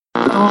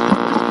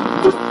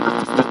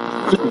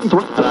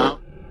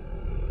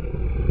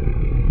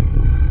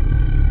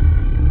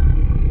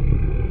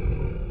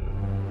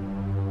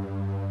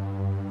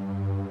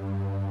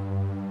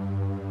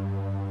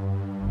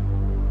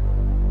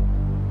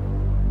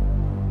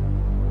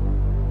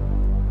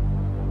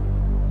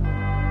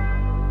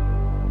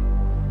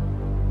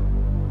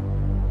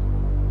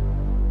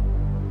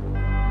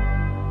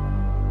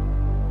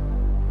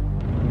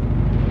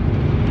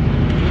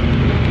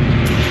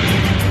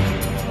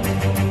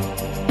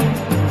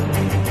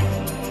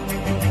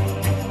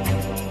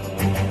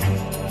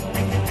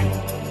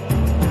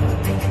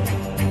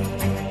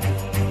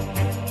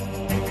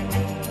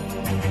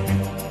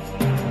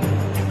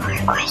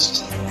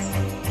Questions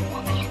and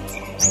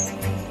answers.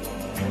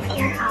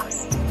 Your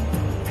host,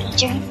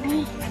 Adrian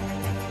Lee.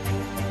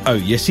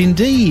 Oh, yes,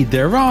 indeed.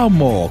 There are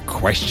more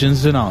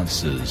questions and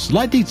answers.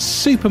 Like, did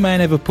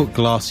Superman ever put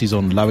glasses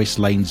on Lois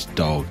Lane's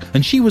dog?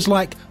 And she was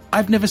like,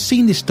 I've never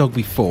seen this dog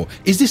before.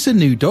 Is this a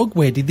new dog?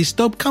 Where did this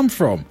dog come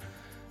from?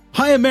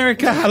 Hi,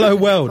 America. Hello,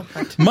 world.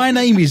 My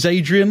name is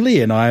Adrian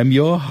Lee and I am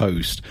your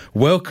host.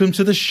 Welcome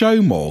to the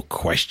show More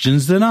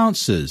Questions Than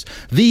Answers,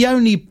 the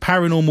only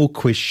paranormal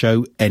quiz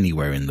show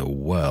anywhere in the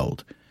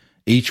world.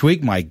 Each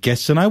week, my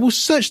guests and I will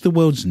search the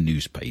world's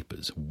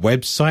newspapers,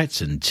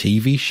 websites and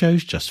TV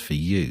shows just for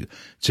you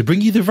to bring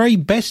you the very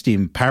best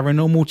in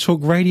paranormal talk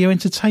radio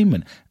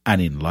entertainment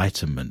and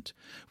enlightenment.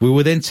 We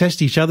will then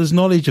test each other's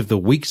knowledge of the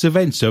week's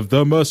events of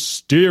the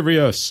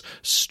mysterious,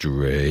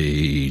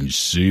 strange,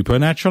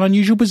 supernatural,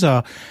 unusual,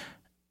 bizarre,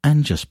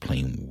 and just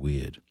plain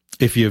weird.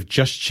 If you have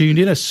just tuned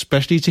in,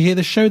 especially to hear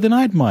the show, then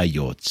I admire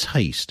your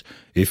taste.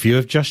 If you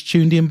have just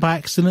tuned in by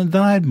accident,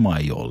 then I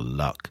admire your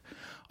luck.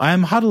 I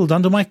am huddled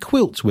under my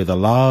quilt with a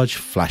large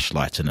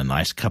flashlight and a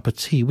nice cup of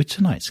tea with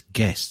tonight's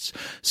guests,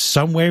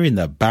 somewhere in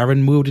the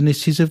barren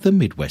wildernesses of the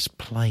Midwest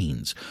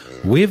Plains,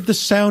 with the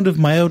sound of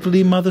my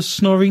elderly mother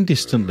snoring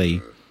distantly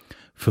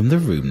from the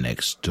room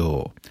next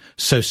door.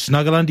 So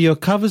snuggle under your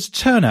covers,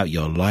 turn out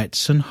your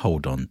lights and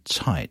hold on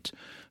tight.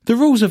 The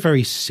rules are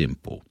very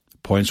simple.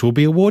 Points will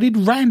be awarded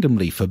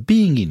randomly for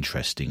being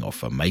interesting or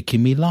for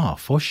making me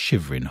laugh or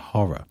shiver in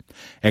horror.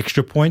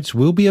 Extra points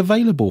will be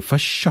available for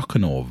shock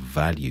and awe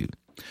value.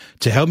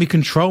 To help me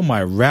control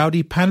my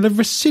rowdy panel of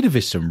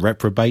recidivists and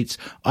reprobates,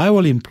 I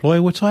will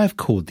employ what I have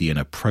called the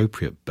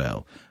inappropriate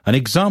bell. An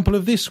example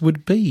of this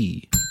would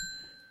be: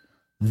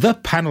 the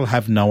panel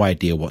have no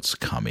idea what's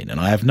coming,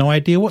 and I have no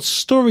idea what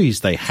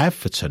stories they have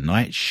for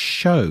tonight's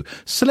show.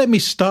 So let me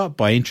start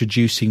by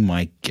introducing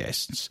my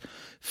guests.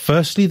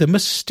 Firstly, the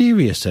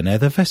mysterious and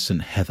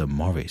effervescent Heather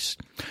Morris.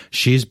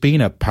 She has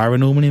been a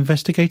paranormal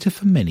investigator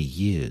for many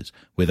years,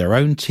 with her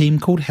own team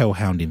called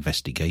Hellhound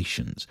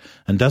Investigations,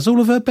 and does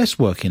all of her best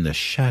work in the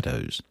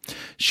shadows.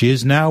 She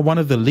is now one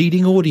of the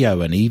leading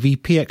audio and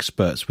EVP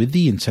experts with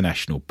the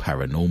International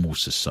Paranormal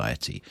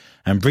Society,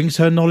 and brings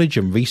her knowledge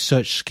and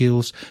research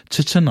skills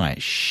to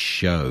tonight's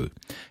show.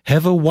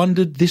 Heather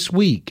wondered this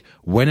week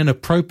when an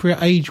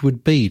appropriate age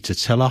would be to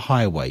tell a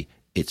highway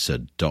it's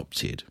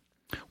adopted.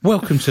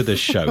 Welcome to the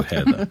show,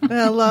 Heather.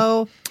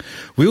 Hello.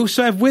 We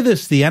also have with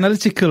us the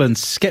analytical and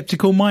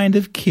skeptical mind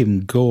of Kim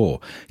Gore.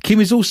 Kim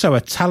is also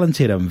a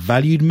talented and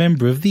valued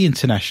member of the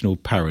International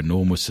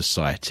Paranormal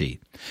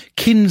Society.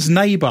 Kim's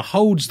neighbour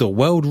holds the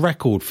world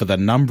record for the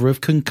number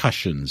of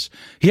concussions.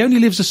 He only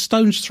lives a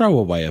stone's throw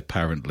away,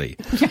 apparently.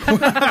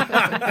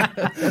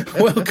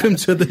 Welcome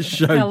to the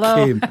show,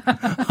 Hello. Kim.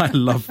 I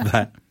love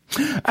that.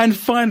 And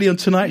finally, on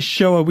tonight's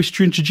show, I wish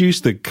to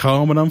introduce the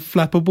calm and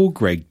unflappable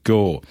Greg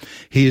Gore.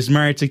 He is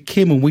married to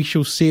Kim, and we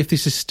shall see if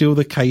this is still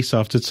the case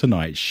after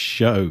tonight's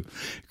show.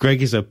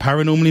 Greg is a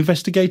paranormal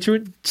investigator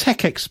and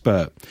tech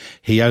expert.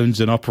 He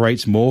owns and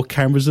operates more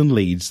cameras and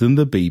leads than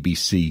the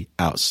BBC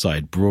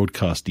outside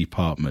broadcast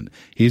department.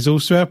 He is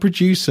also our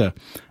producer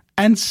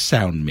and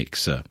sound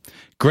mixer.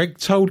 Greg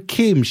told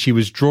Kim she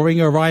was drawing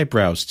her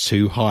eyebrows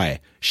too high.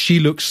 She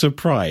looked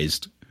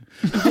surprised.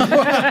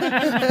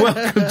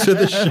 Welcome to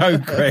the show,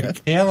 Greg.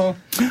 Hello.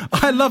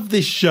 I love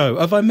this show.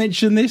 Have I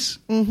mentioned this?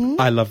 Mm-hmm.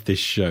 I love this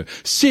show.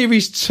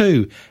 Series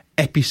 2,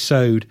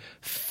 episode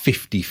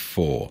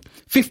 54.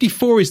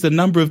 54 is the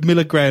number of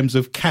milligrams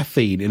of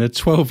caffeine in a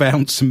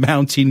 12-ounce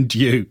Mountain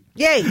Dew.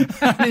 Yay!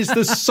 That is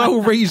the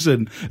sole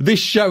reason this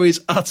show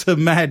is utter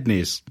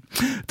madness.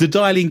 The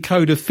dialing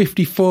code of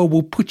 54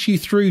 will put you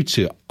through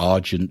to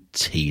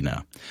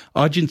Argentina.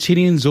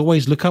 Argentinians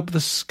always look up at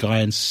the sky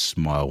and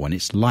smile when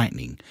it's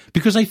lightning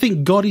because they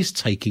think God is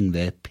taking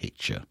their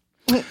picture.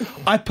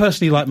 I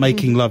personally like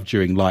making love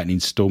during lightning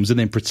storms and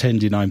then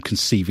pretending I'm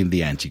conceiving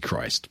the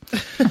Antichrist.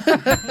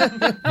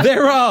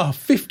 There are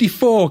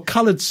 54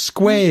 coloured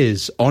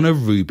squares on a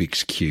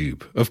Rubik's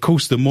Cube. Of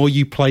course, the more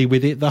you play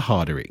with it, the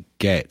harder it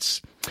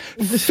gets.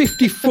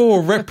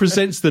 54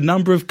 represents the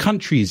number of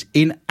countries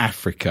in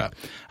Africa,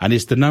 and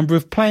it's the number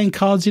of playing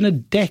cards in a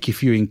deck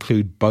if you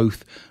include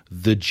both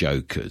the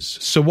jokers.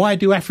 So why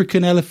do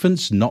African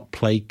elephants not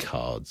play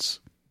cards?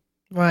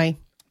 Why?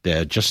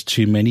 There are just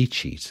too many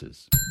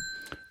cheaters.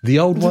 The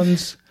old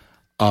ones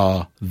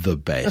are the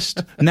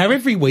best. Now,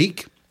 every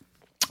week,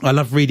 I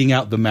love reading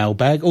out the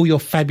mailbag, all your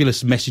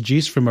fabulous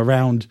messages from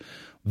around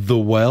the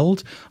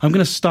world. I'm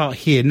going to start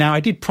here. Now, I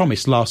did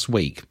promise last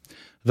week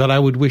that I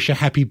would wish a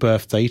happy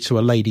birthday to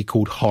a lady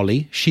called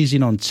Holly. She's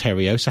in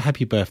Ontario, so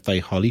happy birthday,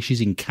 Holly.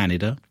 She's in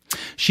Canada.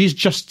 She's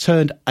just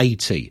turned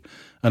 80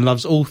 and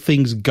loves all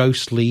things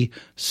ghostly,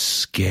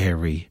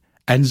 scary,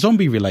 and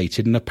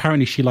zombie-related, and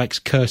apparently she likes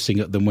cursing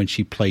at them when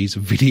she plays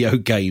video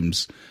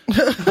games.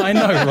 I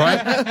know,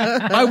 right?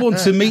 I want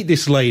to meet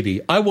this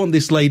lady. I want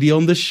this lady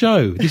on the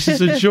show. This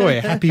is a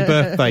joy. Happy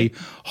birthday,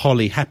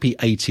 Holly. Happy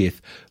 80th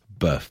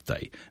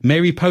birthday.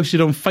 Mary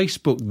posted on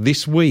Facebook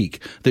this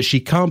week that she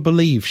can't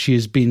believe she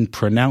has been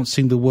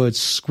pronouncing the word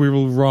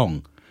squirrel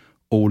wrong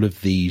all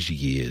of these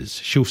years.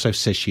 She also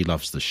says she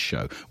loves the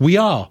show. We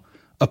are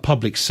a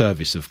public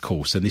service, of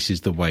course, and this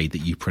is the way that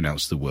you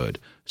pronounce the word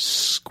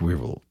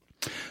squirrel.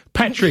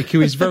 Patrick,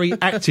 who is very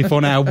active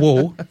on our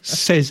wall,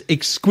 says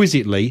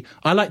exquisitely.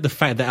 I like the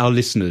fact that our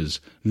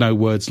listeners know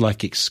words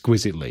like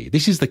exquisitely.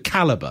 This is the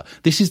caliber.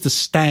 This is the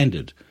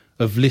standard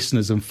of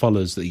listeners and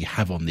followers that you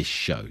have on this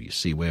show. You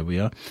see where we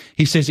are?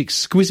 He says,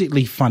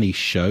 exquisitely funny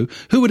show.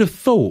 Who would have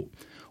thought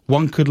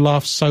one could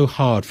laugh so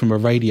hard from a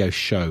radio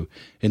show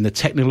in the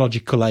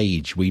technological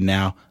age we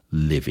now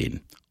live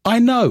in? I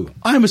know.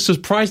 I'm as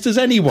surprised as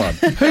anyone.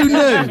 Who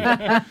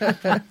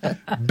knew?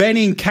 Ben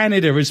in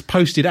Canada has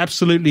posted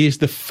absolutely is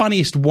the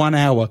funniest 1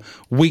 hour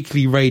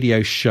weekly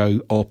radio show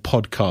or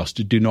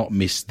podcast. Do not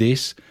miss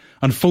this.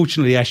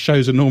 Unfortunately, our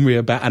shows are normally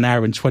about an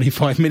hour and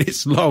 25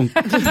 minutes long.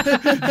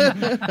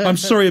 I'm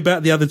sorry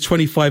about the other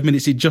 25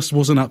 minutes. It just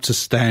wasn't up to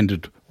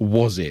standard,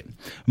 was it?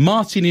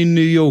 Martin in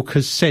New York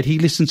has said he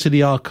listened to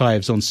the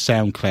archives on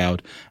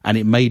SoundCloud and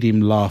it made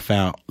him laugh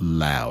out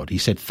loud. He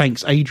said,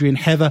 thanks, Adrian,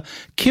 Heather,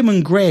 Kim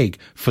and Greg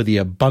for the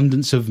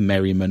abundance of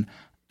merriment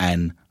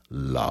and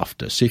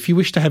laughter. So if you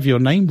wish to have your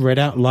name read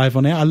out live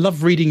on air, I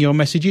love reading your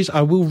messages.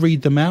 I will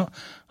read them out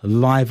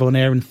live on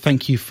air, and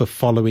thank you for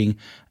following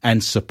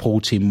and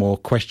supporting More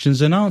Questions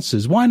and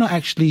Answers. Why not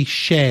actually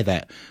share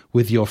that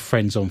with your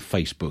friends on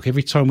Facebook?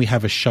 Every time we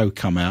have a show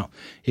come out,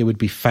 it would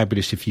be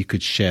fabulous if you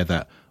could share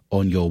that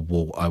on your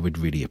wall. I would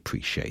really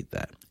appreciate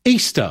that.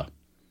 Easter,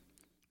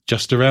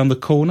 just around the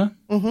corner.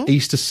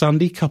 Easter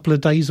Sunday, couple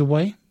of days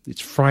away. It's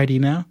Friday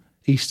now,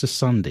 Easter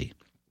Sunday.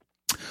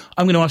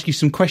 I'm going to ask you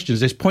some questions.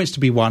 There's points to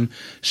be won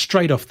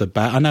straight off the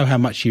bat. I know how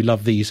much you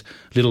love these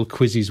little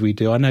quizzes we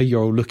do. I know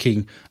you're all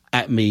looking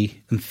at me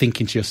and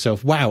thinking to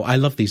yourself, wow, I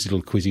love these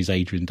little quizzes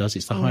Adrian does.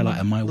 It's the highlight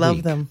of my week.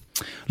 Love them.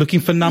 Looking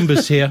for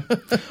numbers here.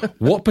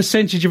 What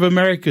percentage of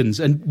Americans,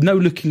 and no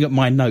looking at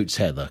my notes,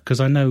 Heather, because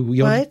I know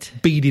your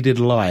beady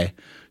little eye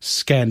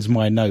scans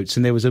my notes,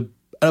 and there was an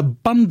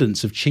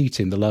abundance of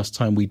cheating the last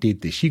time we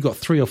did this. You got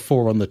 3 or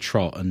 4 on the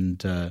trot.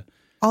 And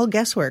all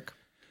guesswork.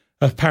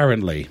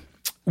 Apparently.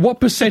 What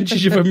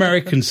percentage of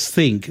Americans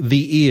think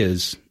the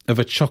ears of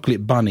a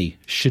chocolate bunny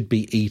should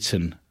be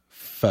eaten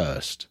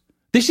first?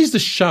 This is the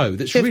show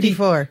that's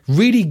 54.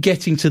 really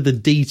getting to the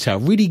detail,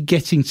 really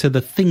getting to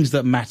the things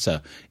that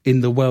matter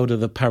in the world of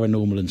the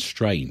paranormal and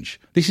strange.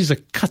 This is a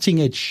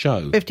cutting-edge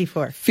show.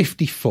 54.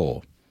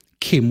 54.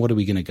 Kim, what are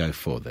we going to go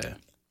for there?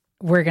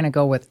 We're going to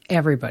go with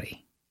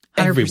everybody.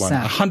 100%. Everyone.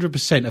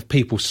 100% of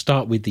people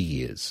start with the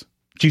ears.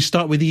 Do you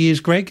start with the ears,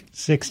 Greg?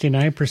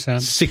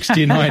 69%.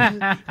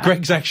 69.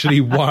 Greg's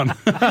actually won.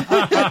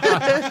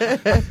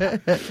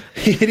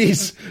 It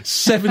is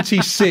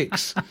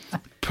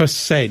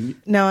 76%.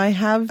 Now, I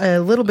have a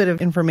little bit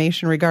of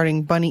information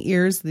regarding bunny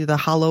ears, the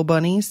hollow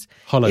bunnies.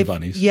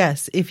 Bunnies.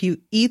 Yes. If you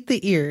eat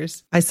the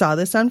ears, I saw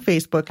this on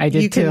Facebook. I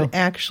did you too. can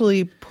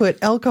actually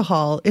put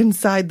alcohol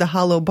inside the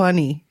hollow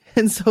bunny.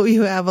 And so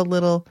you have a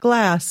little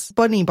glass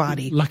bunny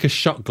body. Like a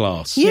shot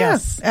glass.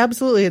 Yes,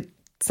 absolutely. It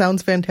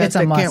sounds fantastic. It's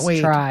a must Can't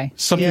wait. try.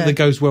 Something that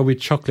goes well with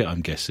chocolate,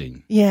 I'm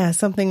guessing. Yeah,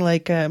 something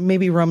like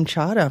maybe rum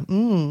chata.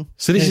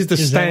 So this is the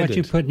Is standard. that what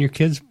you put in your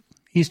kids'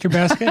 Easter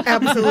basket?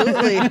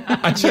 Absolutely.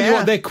 I tell you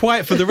what, they're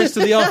quiet for the rest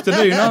of the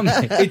afternoon,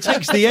 aren't they? It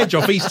takes the edge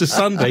off Easter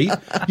Sunday.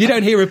 You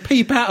don't hear a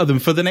peep out of them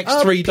for the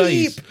next 3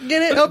 days.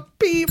 Get it? A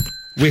peep.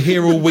 We're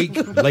here all week,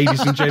 ladies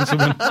and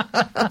gentlemen.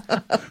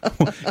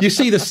 You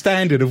see the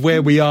standard of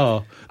where we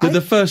are. That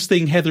the first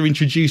thing Heather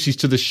introduces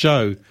to the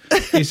show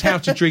is how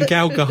to drink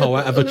alcohol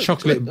out of a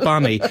chocolate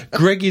bunny.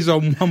 Greg is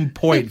on 1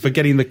 point for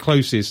getting the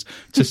closest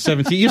to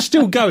 70. You're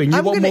still going.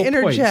 I'm going to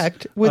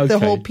interject with the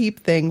whole Okay. peep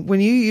thing. When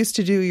you used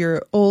to do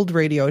your old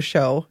radio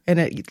show and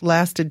it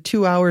lasted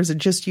 2 hours of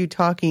just you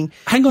talking.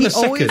 Hang on he a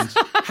second. always-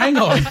 Hang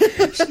on.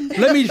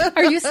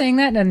 Are you saying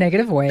that in a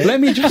negative way? Let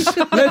me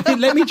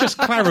just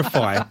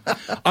clarify.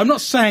 I'm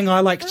not saying I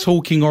like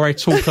talking or I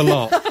talk a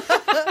lot,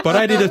 but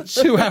I did a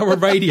 2-hour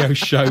radio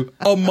show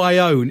on my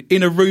own,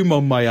 in a room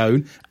on my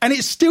own, and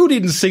it still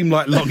didn't seem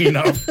like long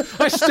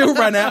enough. I still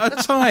ran out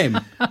of time.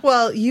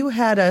 Well, you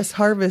had us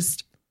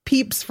harvest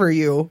peeps for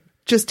you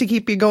just to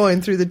keep you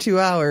going through the 2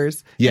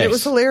 hours. Yes. And it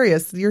was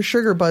hilarious. Your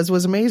sugar buzz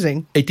was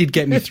amazing. It did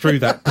get me through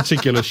that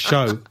particular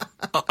show.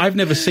 I've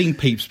never seen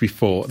peeps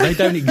before. They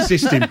don't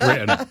exist in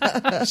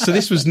Britain. So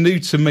this was new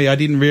to me. I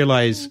didn't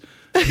realise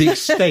the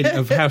extent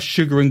of how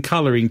sugar and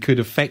colouring could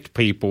affect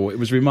people. It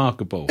was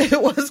remarkable.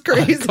 It was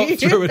crazy. I got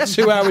through a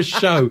 2-hour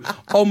show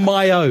on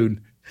my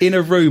own, in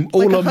a room,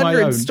 all like on my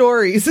 100 own.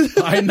 stories.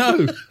 I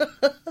know.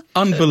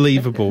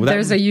 Unbelievable.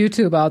 There's a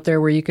YouTube out there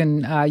where you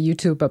can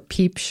YouTube a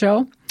peep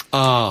show.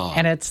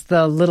 And it's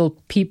the little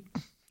peep,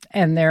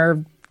 and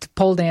they're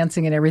pole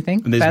dancing and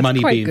everything. And there's That's money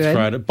quite being good.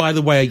 thrown. By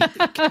the way,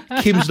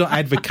 Kim's not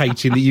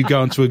advocating that you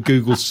go onto a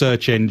Google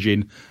search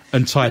engine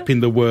and type in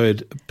the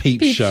word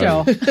peep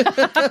show.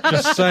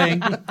 Just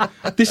saying,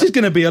 this is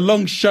going to be a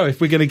long show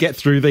if we're going to get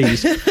through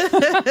these.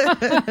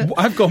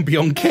 I've gone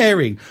beyond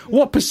caring.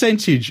 What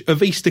percentage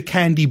of Easter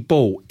candy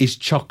bought is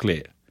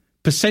chocolate?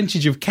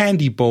 Percentage of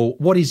candy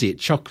bought, what is it?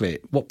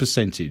 Chocolate. What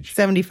percentage?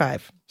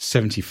 75.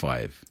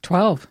 75.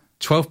 12.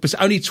 12%.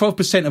 Only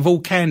 12% of all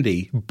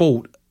candy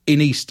bought in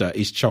Easter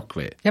is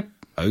chocolate. Yep.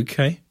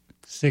 Okay.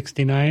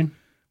 69.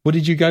 What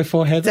did you go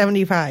for, Heather?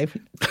 75.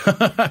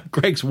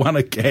 Greg's won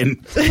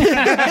again.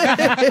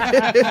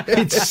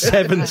 It's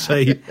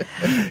 70.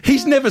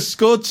 He's never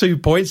scored 2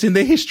 points in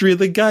the history of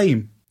the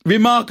game.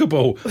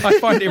 Remarkable. I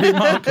find it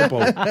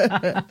remarkable.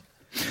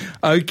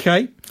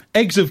 Okay.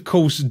 Eggs, of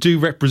course, do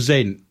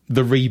represent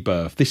the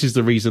rebirth. This is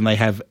the reason they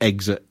have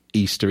eggs at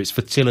Easter. It's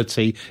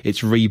fertility,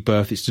 it's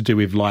rebirth, it's to do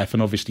with life,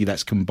 and obviously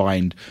that's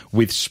combined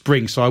with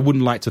spring. So I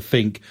wouldn't like to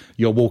think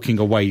you're walking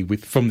away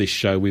from this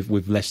show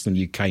with less than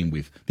you came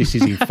with. This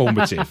is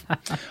informative.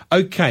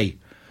 Okay,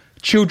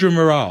 children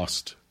were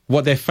asked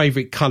what their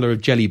favourite colour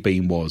of jelly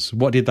bean was.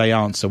 What did they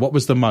answer? What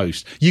was the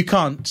most? You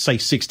can't say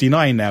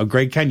 69 now,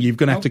 Greg, can you? You're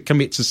going to have to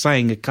commit to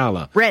saying a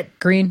colour. Red.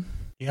 Green.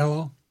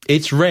 Yellow.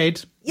 It's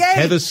red. Yay!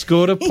 Heather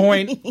scored a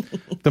point.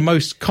 The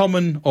most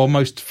common or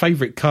most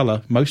favourite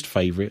colour,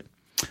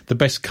 the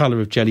best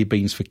colour of jelly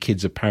beans for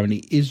kids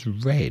apparently is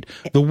red.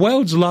 The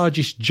world's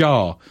largest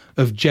jar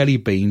of jelly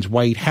beans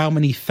weighed how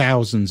many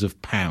thousands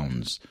of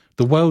pounds?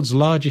 The world's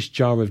largest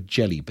jar of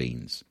jelly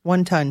beans.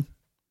 1 ton.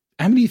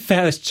 How many?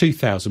 That's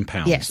 2,000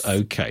 pounds. Yes.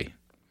 Okay.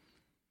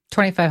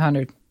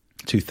 2,500.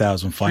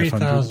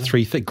 2,500.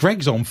 3,000.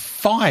 Greg's on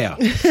fire.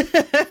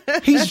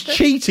 He's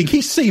cheating.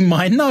 He's seen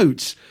my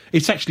notes.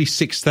 It's actually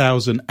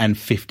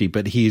 6,050,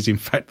 but he is in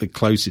fact the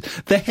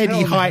closest. The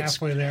heady heights.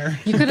 Halfway there.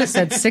 You could have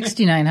said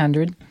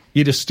 6,900.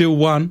 You'd have still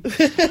won.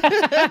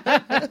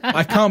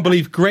 I can't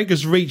believe Greg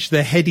has reached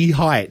the heady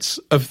heights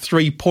of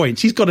 3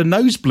 points. He's got a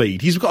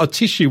nosebleed. He's got a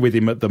tissue with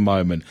him at the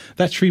moment.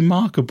 That's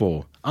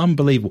remarkable.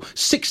 Unbelievable.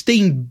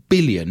 16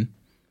 billion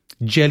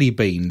jelly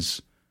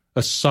beans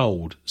are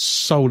sold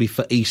solely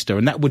for Easter,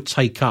 and that would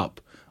take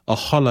up a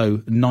hollow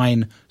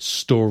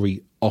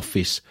 9-storey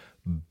office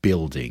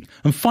building.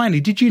 And finally,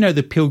 did you know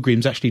the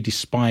Pilgrims actually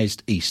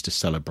despised Easter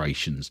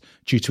celebrations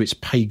due to its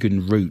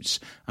pagan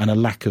roots and a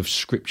lack of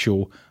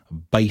scriptural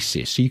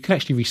basis? So you could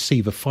actually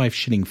receive a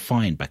 5-shilling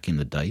fine back in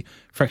the day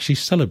for actually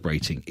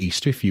celebrating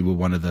Easter if you were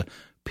one of the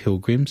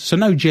Pilgrims. So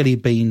no jelly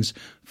beans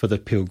for the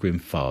Pilgrim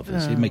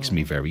Fathers. It makes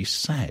me very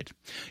sad.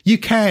 You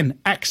can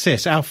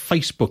access our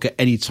Facebook at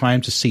any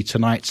time to see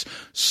tonight's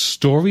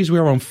stories.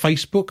 We're on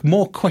Facebook.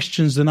 More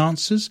questions than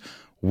answers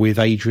with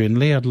Adrian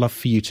Lee. I'd love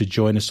for you to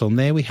join us on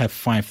there. We have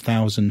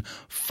 5,000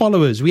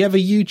 followers. We have a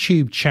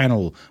YouTube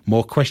channel,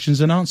 More Questions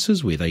and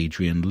Answers with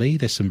Adrian Lee.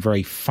 There's some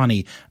very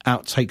funny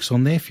outtakes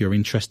on there if you're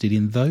interested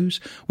in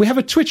those. We have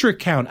a Twitter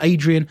account,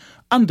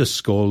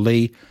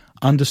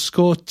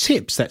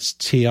 Adrian_Lee_tips. That's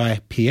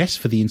TIPS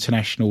for the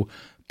International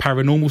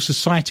Paranormal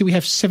Society. We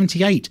have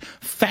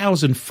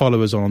 78,000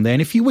 followers on there.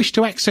 And if you wish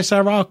to access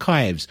our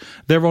archives,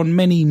 they're on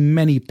many,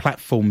 many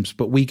platforms,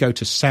 but we go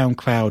to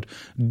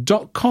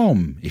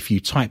soundcloud.com. If you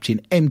typed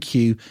in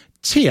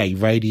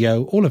MQTA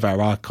Radio, all of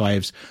our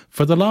archives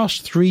for the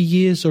last 3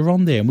 years are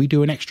on there. And we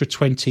do an extra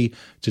 20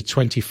 to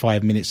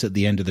 25 minutes at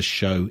the end of the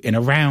show in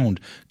a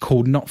round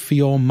called Not For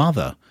Your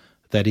Mother.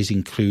 That is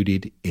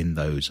included in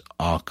those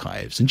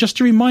archives. And just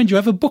to remind you,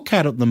 I have a book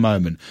out at the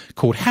moment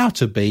called How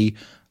to Be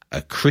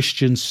a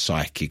Christian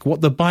Psychic,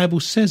 what the Bible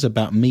says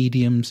about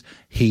mediums,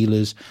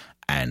 healers,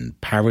 and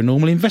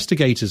paranormal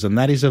investigators. And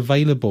that is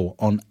available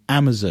on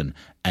Amazon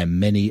and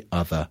many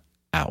other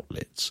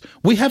outlets.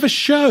 We have a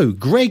show.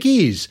 Greg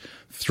is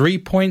 3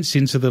 points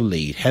into the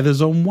lead.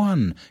 Heather's on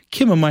 1.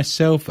 Kim and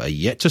myself are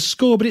yet to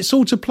score, but it's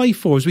all to play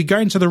for as we go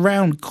into the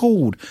round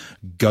called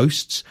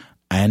Ghosts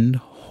and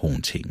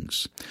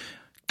Hauntings.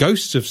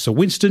 Ghosts of Sir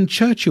Winston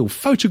Churchill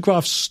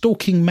photograph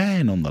stalking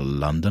man on the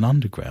London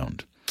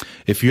Underground.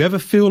 If you ever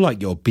feel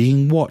like you're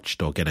being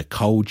watched or get a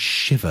cold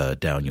shiver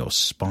down your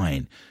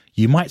spine,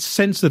 you might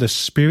sense that a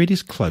spirit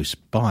is close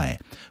by,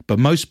 but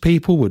most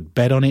people would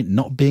bet on it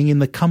not being in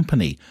the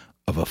company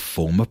of a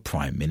former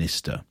Prime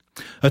Minister.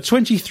 A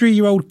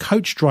 23-year-old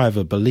coach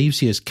driver believes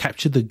he has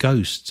captured the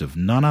ghosts of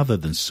none other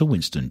than Sir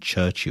Winston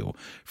Churchill,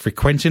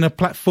 frequenting a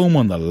platform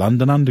on the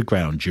London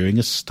Underground during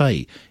a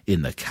stay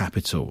in the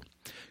capital.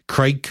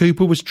 Craig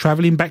Cooper was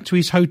travelling back to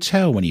his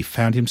hotel when he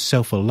found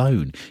himself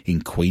alone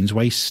in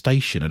Queensway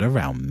Station at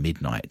around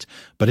midnight.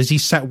 But as he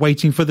sat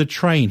waiting for the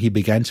train, he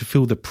began to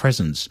feel the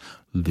presence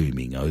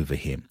looming over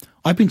him.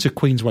 I've been to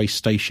Queensway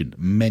Station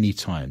many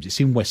times. It's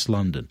in West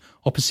London,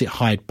 opposite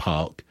Hyde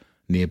Park,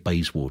 near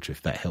Bayswater,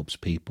 if that helps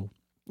people.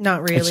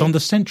 Not really. It's on the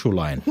Central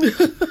Line.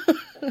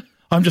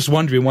 I'm just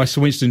wondering why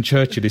Sir Winston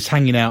Churchill is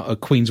hanging out at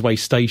Queensway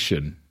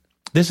Station.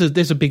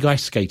 There's a big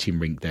ice skating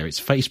rink there.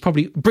 It's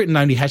probably Britain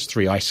only has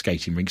 3 ice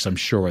skating rinks, I'm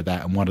sure of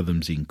that, and one of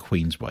them's in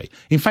Queensway.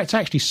 In fact, I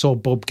actually saw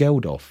Bob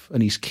Geldof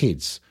and his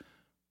kids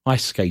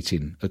ice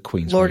skating at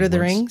Queensway. Lord of the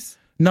once. Rings?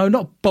 No,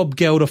 not Bob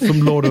Geldof from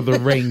Lord of the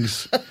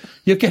Rings.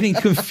 You're getting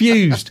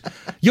confused.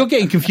 You're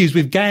getting confused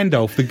with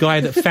Gandalf, the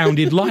guy that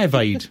founded Live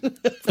Aid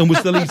and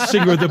was the lead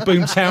singer of the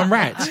Boomtown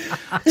Rats.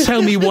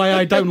 Tell me why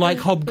I don't like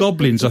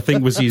Hobgoblins, I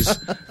think was his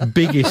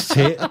biggest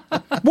hit.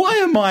 Why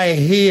am I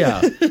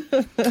here?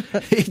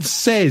 It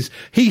says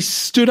he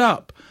stood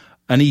up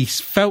and he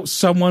felt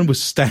someone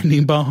was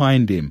standing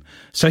behind him.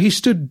 So he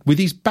stood with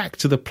his back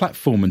to the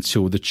platform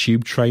until the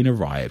tube train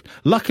arrived.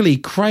 Luckily,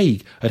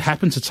 Craig had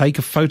happened to take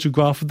a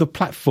photograph of the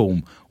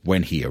platform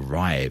when he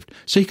arrived,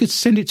 so he could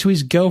send it to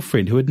his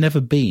girlfriend who had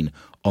never been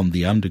on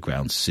the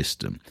Underground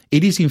system.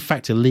 It is, in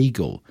fact,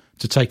 illegal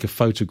to take a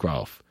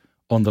photograph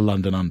on the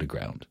London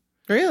Underground.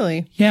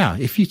 Really? Yeah,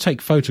 if you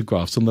take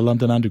photographs on the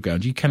London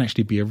Underground, you can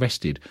actually be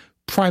arrested.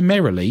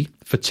 Primarily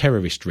for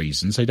terrorist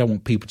reasons. They don't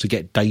want people to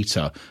get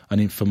data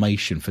and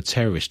information for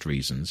terrorist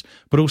reasons.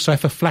 But also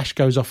if a flash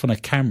goes off on a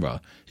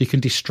camera, you can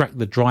distract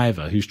the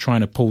driver who's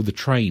trying to pull the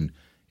train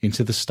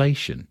into the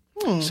station.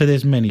 So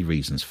there's many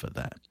reasons for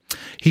that.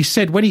 He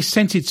said when he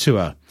sent it to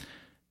her,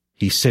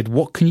 he said,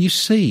 "What can you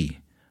see?"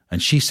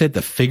 And she said,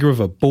 "The figure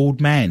of a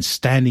bald man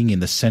standing in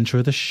the centre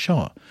of the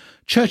shot."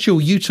 Churchill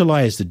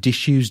utilised the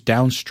disused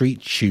Down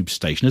Street tube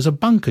station as a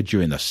bunker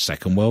during the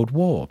Second World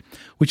War,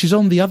 which is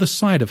on the other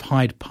side of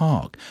Hyde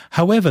Park.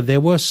 However,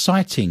 there were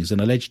sightings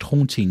and alleged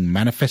haunting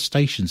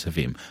manifestations of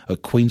him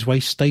at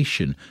Queensway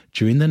Station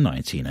during the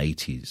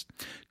 1980s.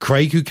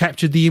 Craig, who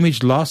captured the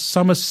image last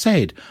summer,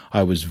 said,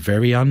 "I was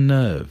very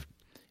unnerved.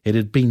 It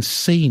had been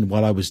seen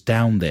while I was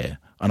down there,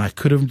 and I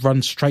could have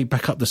run straight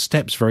back up the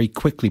steps very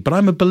quickly, but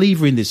I'm a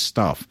believer in this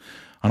stuff.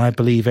 And I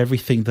believe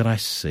everything that I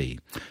see.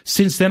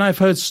 Since then, I've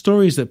heard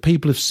stories that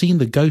people have seen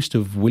the ghost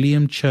of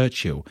William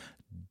Churchill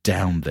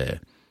down there."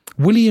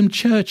 William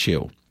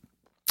Churchill?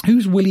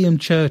 Who's William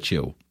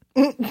Churchill?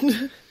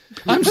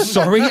 I'm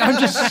sorry,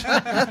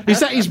 is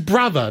that his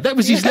brother? That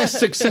was his less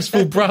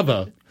successful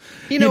brother.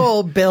 You know,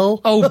 old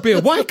Bill. Oh,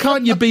 Bill, why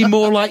can't you be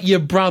more like your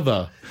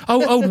brother?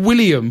 Oh,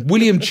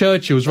 William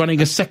Churchill's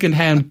running a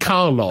second-hand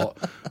car lot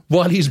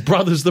while his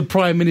brother's the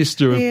Prime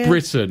Minister of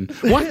Britain.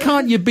 Why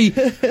can't you be...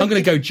 I'm going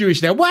to go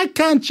Jewish now. Why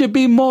can't you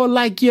be more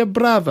like your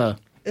brother?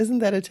 Isn't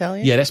that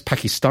Italian? Yeah, that's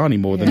Pakistani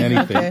more than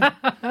anything.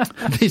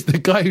 Okay. The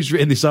guy who's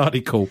written this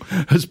article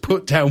has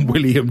put down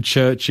William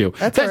Churchill.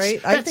 That's all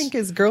right. I think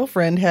his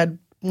girlfriend had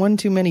one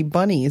too many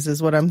bunnies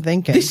is what I'm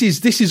thinking. This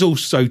is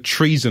also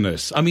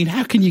treasonous. I mean,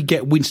 how can you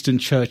get Winston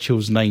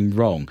Churchill's name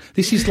wrong?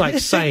 This is like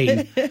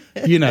saying,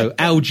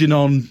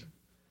 Algernon...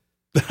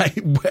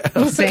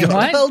 Saying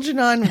what?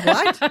 Algernon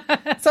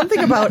what?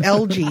 Something about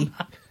LG.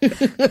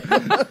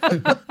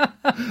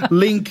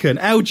 Lincoln.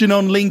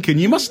 Algernon Lincoln.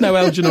 You must know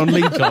Algernon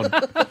Lincoln.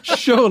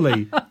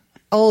 Surely.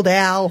 Old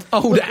Al.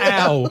 Old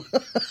Al.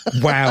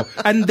 Wow.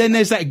 And then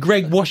there's that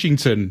Greg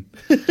Washington.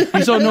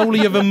 He's on All of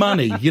Your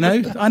Money,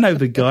 I know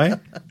the guy.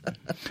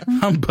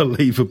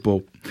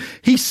 Unbelievable.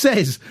 He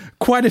says,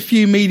 quite a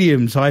few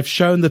mediums I've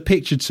shown the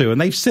picture to, and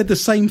they've said the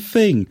same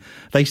thing.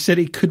 They said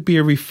it could be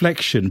a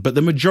reflection, but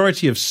the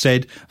majority have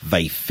said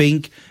they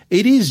think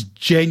it is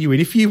genuine.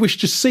 If you wish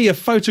to see a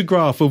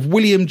photograph of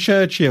William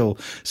Churchill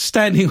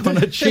standing on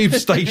a tube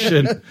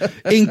station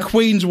in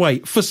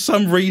Queensway, for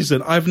some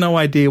reason, I've no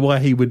idea why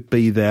he would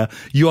be there,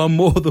 you are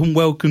more than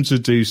welcome to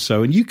do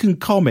so. And you can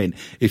comment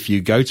if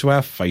you go to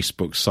our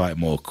Facebook site,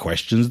 More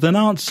Questions Than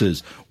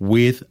Answers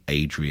with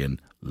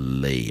Adrian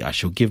Lee. I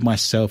shall give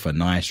myself a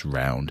nice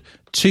round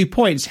 2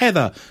 points.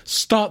 Heather,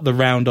 start the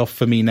round off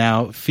for me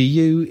now. For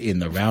you in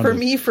the round. For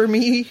me,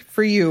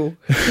 for you.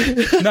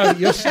 No,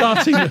 you're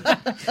starting.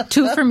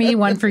 2 for me,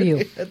 1 for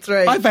you. That's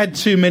right. I've had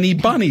too many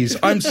bunnies.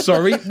 I'm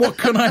sorry. What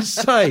can I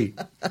say?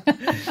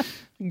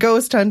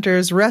 Ghost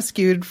hunters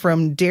rescued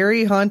from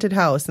Derry Haunted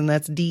House, and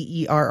that's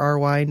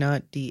Derry,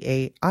 not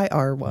Dairy.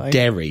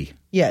 Derry.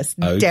 Yes,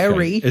 Okay.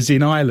 Derry. As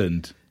in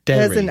Ireland.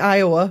 Derry. As in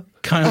Iowa.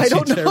 County I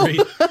don't Derry.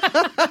 know.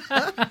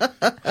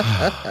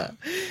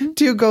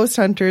 2 ghost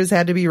hunters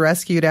had to be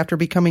rescued after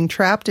becoming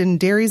trapped in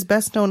Derry's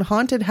best-known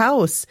haunted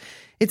house.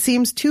 It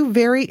seems 2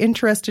 very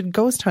interested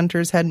ghost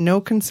hunters had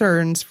no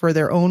concerns for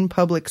their own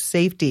public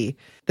safety.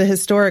 The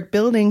historic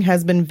building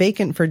has been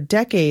vacant for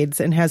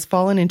decades and has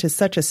fallen into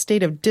such a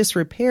state of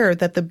disrepair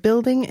that the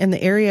building and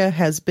the area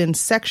has been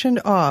sectioned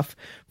off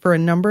for a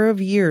number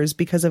of years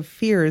because of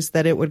fears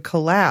that it would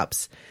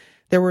collapse.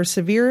 There were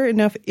severe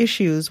enough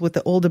issues with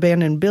the old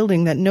abandoned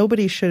building that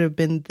nobody should have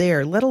been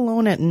there, let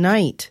alone at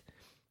night.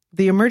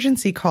 The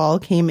emergency call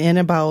came in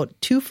about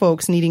 2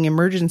 folks needing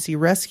emergency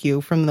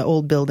rescue from the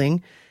old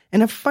building,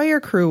 and a fire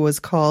crew was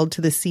called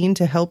to the scene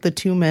to help the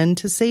 2 men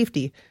to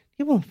safety.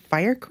 You have a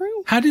fire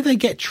crew? How did they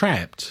get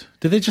trapped?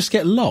 Did they just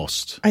get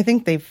lost? I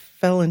think they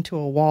fell into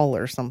a wall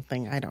or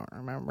something. I don't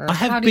remember. I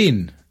have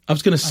been. I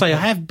was going to say, I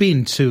have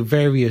been to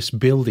various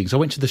buildings. I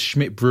went to the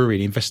Schmidt Brewery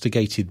and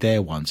investigated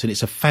there once, and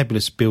it's a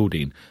fabulous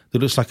building that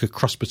looks like a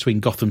cross between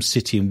Gotham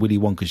City and Willy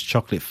Wonka's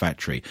chocolate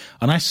factory.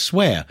 And I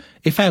swear,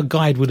 if our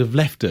guide would have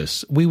left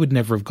us, we would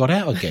never have got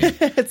out again.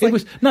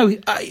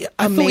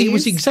 I thought he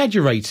was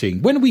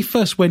exaggerating. When we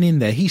first went in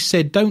there, he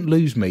said, "Don't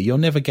lose me, you'll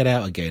never get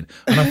out again."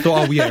 And I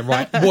thought, oh yeah,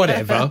 right,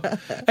 whatever.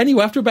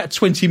 Anyway, after about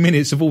 20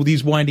 minutes of all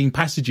these winding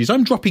passages,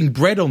 I'm dropping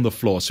bread on the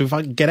floor, so if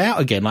I can get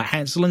out again, like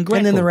Hansel and Gretel.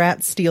 And then the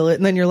rats steal it,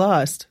 and then you're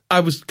lost. I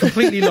was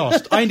completely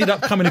lost. I ended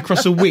up coming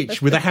across a witch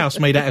with a house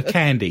made out of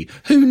candy.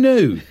 Who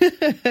knew?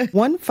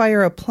 One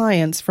fire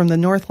appliance from the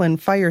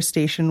Northland Fire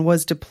Station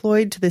was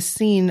deployed to the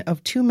scene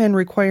of two men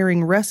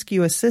requiring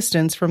rescue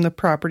assistance from the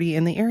property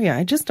in the area.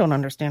 I just don't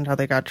understand how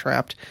they got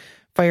trapped.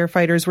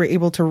 Firefighters were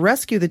able to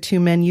rescue the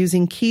two men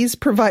using keys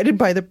provided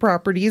by the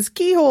property's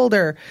key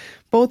holder.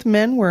 Both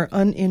men were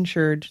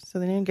uninjured, so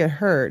they didn't get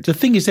hurt. The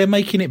thing is, they're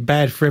making it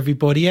bad for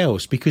everybody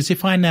else, because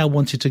if I now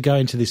wanted to go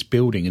into this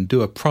building and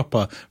do a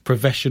proper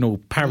professional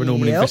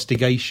paranormal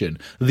investigation,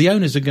 the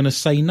owners are going to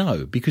say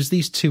no, because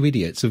these two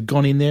idiots have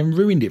gone in there and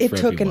ruined it for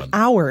everyone. It took an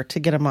hour to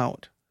get them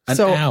out. An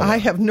hour. I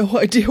have no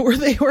idea where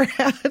they were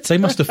at. They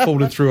must have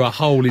fallen through a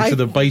hole into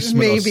the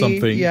basement or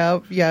something.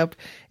 Yep.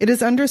 It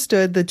is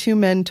understood the two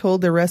men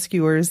told the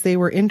rescuers they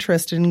were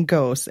interested in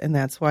ghosts, and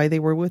that's why they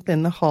were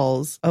within the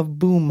halls of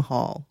Boom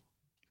Hall.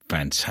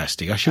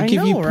 Fantastic. I shall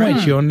give you points.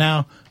 Right? You're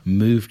now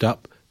moved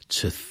up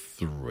to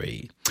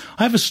 3.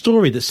 I have a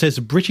story that says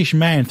a British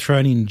man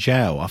thrown in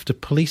jail after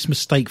police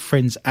mistake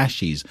friend's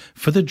ashes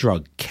for the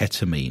drug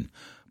ketamine.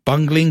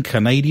 Bungling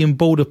Canadian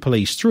Border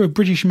Police threw a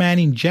British man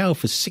in jail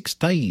for 6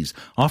 days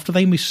after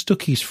they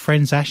mistook his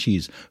friend's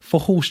ashes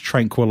for horse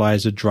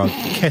tranquilizer drug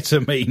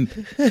ketamine.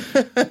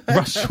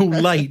 Russell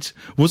Late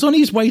was on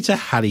his way to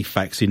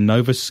Halifax in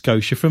Nova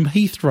Scotia from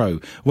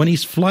Heathrow when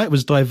his flight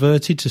was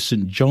diverted to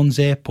St John's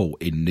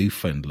Airport in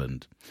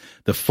Newfoundland.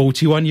 The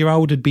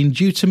 41-year-old had been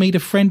due to meet a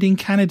friend in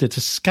Canada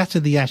to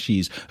scatter the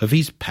ashes of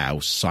his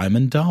pal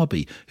Simon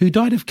Darby, who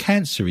died of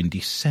cancer in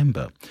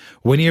December.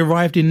 When he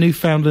arrived in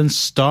Newfoundland,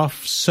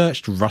 staff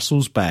searched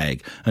Russell's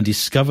bag and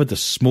discovered the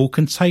small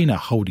container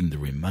holding the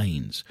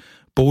remains.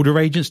 Border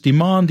agents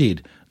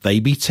demanded they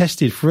be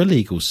tested for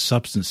illegal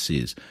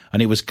substances,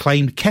 and it was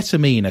claimed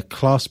ketamine, a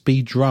Class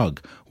B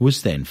drug,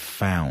 was then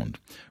found.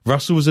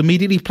 Russell was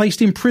immediately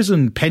placed in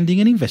prison pending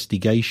an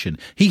investigation.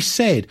 He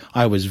said,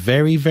 "I was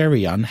very,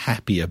 very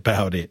unhappy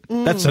about it."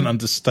 That's an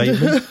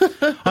understatement.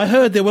 "I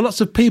heard there were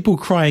lots of people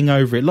crying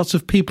over it, lots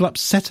of people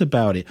upset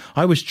about it.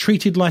 I was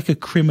treated like a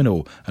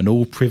criminal and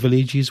all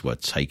privileges were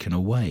taken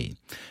away.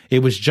 It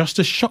was just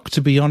a shock,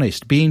 to be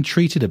honest, being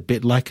treated a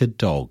bit like a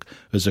dog,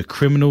 as a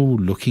criminal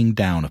looking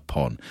down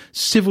upon.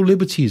 Civil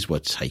liberties were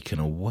taken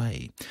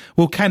away."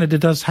 Well, Canada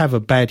does have a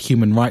bad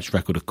human rights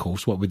record, of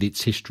course, what with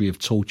its history of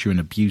torture and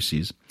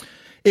abuses.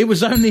 It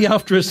was only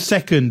after a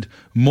second,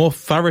 more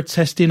thorough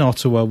test in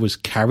Ottawa was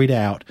carried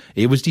out,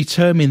 it was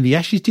determined the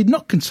ashes did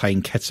not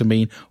contain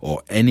ketamine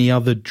or any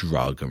other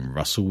drug, and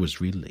Russell was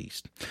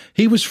released.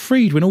 He was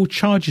freed when all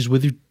charges were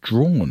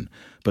withdrawn,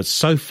 but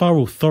so far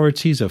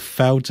authorities have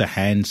failed to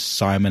hand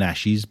Simon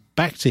ashes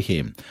back to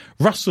him.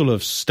 Russell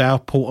of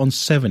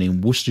Stourport-on-Severn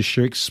in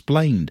Worcestershire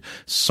explained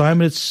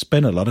Simon had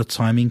spent a lot of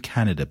time in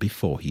Canada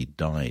before he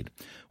died.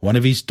 One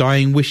of his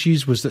dying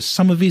wishes was that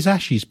some of his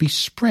ashes be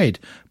spread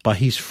by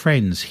his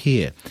friends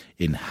here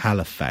in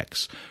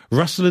Halifax.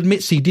 Russell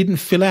admits he didn't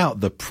fill out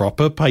the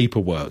proper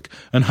paperwork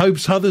and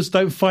hopes others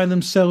don't find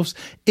themselves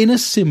in a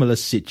similar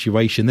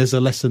situation. There's a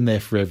lesson there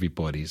for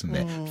everybody, isn't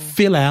there?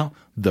 Fill out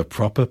the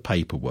proper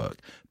paperwork.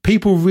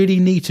 People really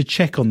need to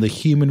check on the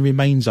human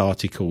remains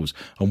articles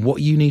and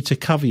what you need to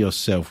cover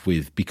yourself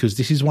with, because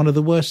this is one of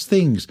the worst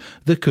things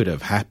that could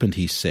have happened,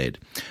 he said.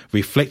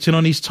 Reflecting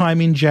on his time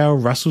in jail,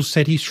 Russell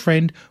said his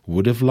friend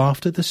would have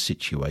laughed at the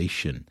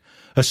situation.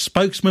 A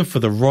spokesman for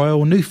the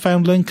Royal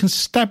Newfoundland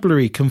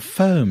Constabulary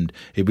confirmed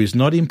it was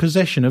not in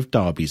possession of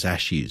Darby's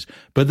ashes,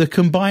 but the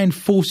Combined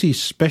Forces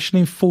Special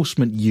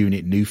Enforcement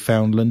Unit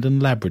Newfoundland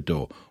and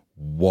Labrador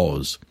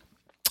was.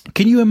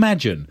 Can you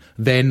imagine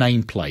their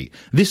nameplate?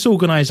 This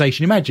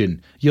organisation,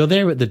 imagine you're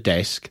there at the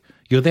desk,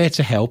 you're there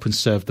to help and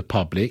serve the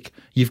public,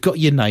 you've got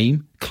your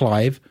name,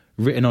 Clive,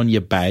 written on your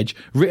badge.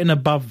 Written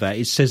above that,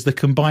 it says the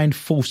Combined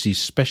Forces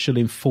Special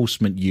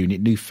Enforcement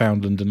Unit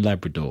Newfoundland and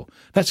Labrador.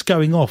 That's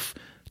going off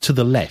to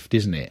the left,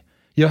 isn't it?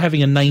 You're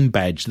having a name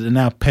badge that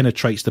now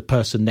penetrates the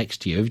person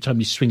next to you. Every time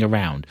you swing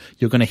around,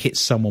 you're going to hit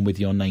someone with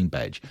your name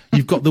badge.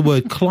 You've got the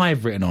word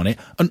Clive written on it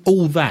and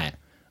all that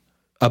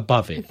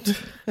above it,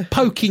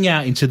 poking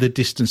out into the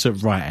distance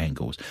at right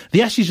angles.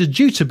 The ashes are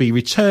due to be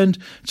returned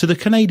to the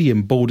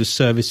Canadian Border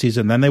Services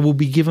and then they will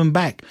be given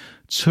back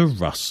to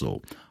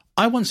Russell.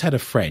 I once had a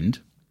friend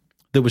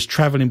that was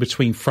travelling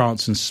between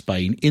France and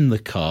Spain in the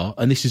car,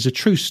 and this is a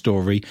true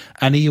story,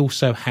 and he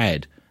also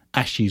had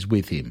ashes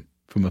with him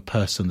from a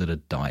person that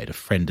had died, a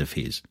friend of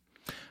his.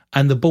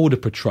 And the Border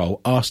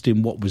Patrol asked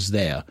him what was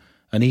there,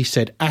 and he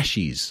said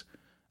ashes.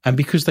 And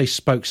because they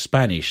spoke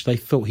Spanish, they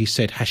thought he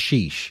said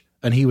hashish,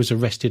 and he was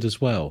arrested as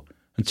well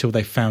until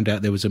they found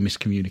out there was a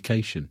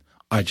miscommunication.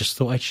 I just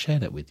thought I'd share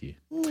that with you.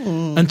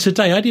 And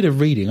today I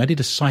did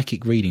a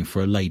psychic reading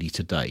for a lady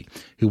today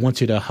who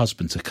wanted her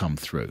husband to come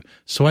through.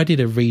 So I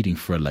did a reading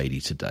for a lady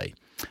today,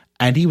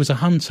 and he was a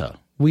hunter.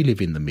 We live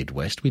in the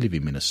Midwest. We live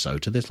in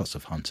Minnesota. There's lots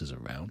of hunters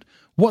around.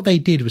 What they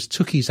did was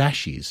took his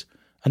ashes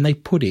and they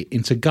put it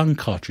into gun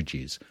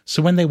cartridges.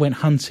 So when they went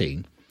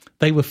hunting,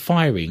 they were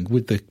firing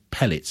with the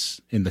pellets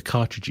in the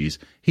cartridges.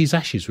 His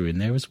ashes were in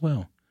there as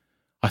well.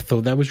 I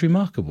thought that was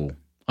remarkable.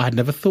 I had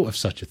never thought of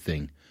such a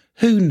thing.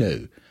 Who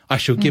knew? I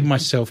shall give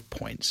myself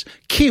points.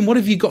 Kim, what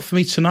have you got for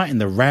me tonight in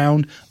the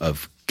round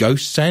of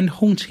ghosts and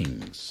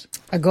hauntings?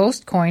 A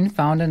ghost coin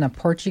found in a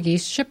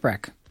Portuguese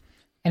shipwreck.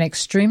 An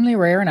extremely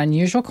rare and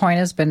unusual coin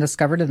has been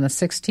discovered in the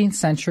 16th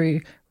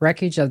century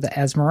wreckage of the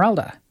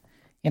Esmeralda.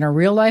 In a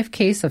real-life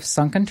case of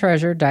sunken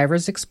treasure,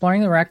 divers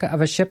exploring the wreck of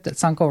a ship that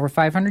sunk over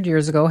 500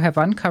 years ago have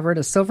uncovered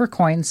a silver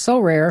coin so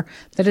rare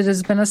that it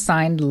has been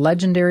assigned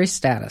legendary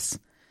status.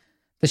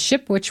 The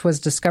ship, which was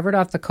discovered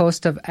off the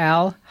coast of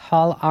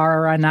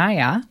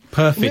Al-Haranaya.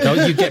 Perfect.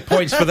 Oh, you get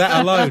points for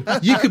that alone.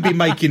 You could be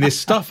making this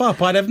stuff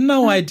up. I'd have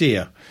no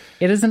idea.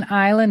 It is an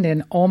island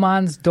in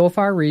Oman's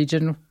Dhofar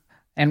region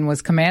and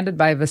was commanded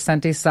by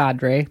Vicente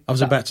Sadre. I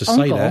was about to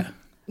say that.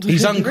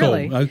 He's uncle.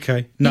 Really?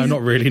 Okay. No,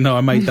 not really. No,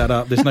 I made that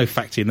up. There's no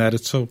fact in that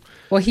at all.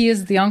 Well, he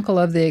is the uncle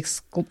of the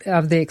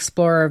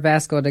explorer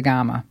Vasco da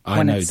Gama.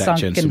 I know that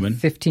gentleman. In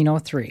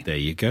 1503. There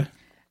you go.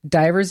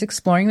 Divers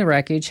exploring the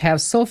wreckage have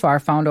so far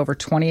found over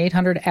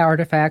 2,800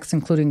 artifacts,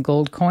 including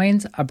gold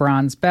coins, a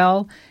bronze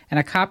bell, and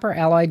a copper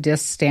alloy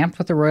disc stamped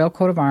with the royal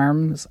coat of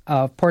arms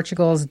of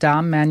Portugal's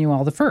Dom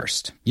Manuel I.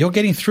 You're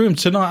getting through them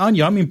tonight, aren't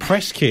you? I'm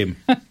impressed, Kim.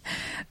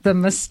 The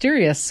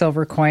mysterious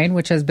silver coin,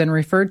 which has been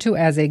referred to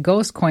as a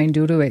ghost coin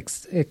due to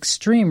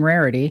extreme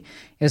rarity,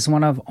 is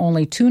one of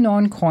only 2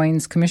 known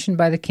coins commissioned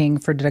by the king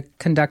for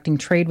conducting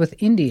trade with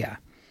India.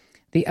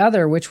 The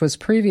other, which was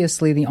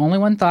previously the only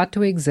one thought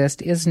to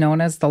exist, is known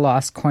as the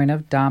lost coin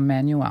of Dom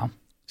Manuel.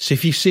 So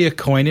if you see a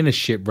coin in a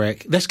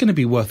shipwreck, that's going to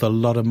be worth a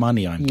lot of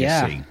money, I'm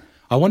guessing.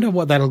 I wonder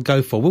what that'll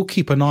go for. We'll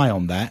keep an eye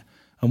on that,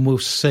 and we'll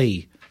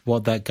see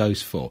what that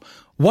goes for.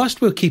 Whilst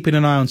we're keeping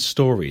an eye on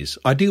stories,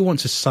 I do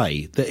want to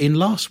say that in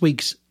last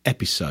week's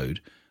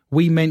episode,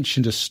 we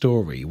mentioned a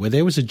story where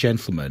there was a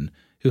gentleman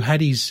who had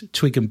his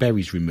twig and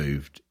berries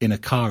removed in a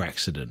car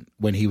accident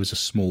when he was a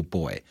small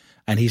boy,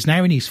 and he's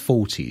now in his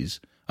 40s.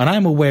 And I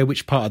am aware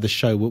which part of the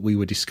show we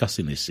were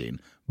discussing this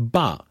in,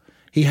 but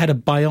he had a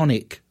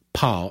bionic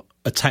part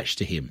attached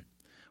to him.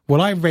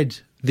 Well, I read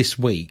this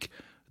week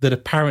that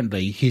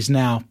apparently he's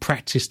now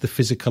practiced the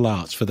physical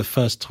arts for the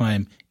first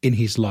time in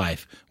his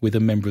life with a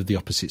member of the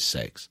opposite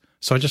sex.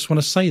 So I just want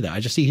to say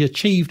that. He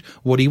achieved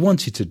what he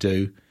wanted to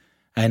do,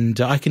 and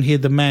I can hear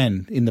the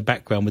man in the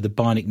background with the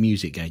bionic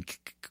music going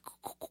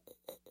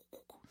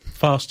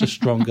faster,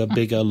 stronger,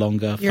 bigger,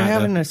 longer, You're fatter.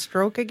 having a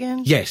stroke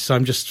again? Yes,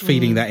 I'm just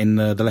feeling that in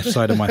the left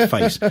side of my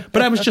face. But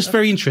that was just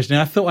very interesting.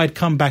 I thought I'd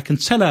come back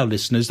and tell our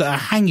listeners that are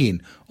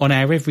hanging on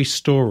our every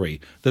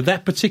story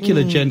that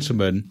particular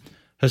gentleman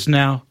has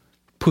now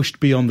pushed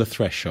beyond the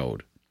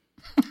threshold.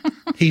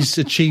 He's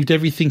achieved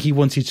everything he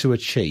wanted to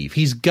achieve.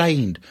 He's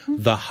gained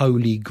the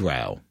Holy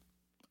Grail.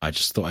 I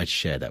just thought I'd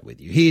share that with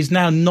you. He is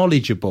now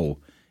knowledgeable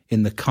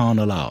in the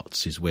carnal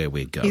arts is where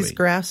we're going. He's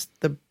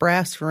grasped the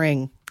brass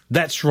ring.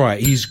 That's right.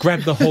 He's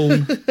grabbed the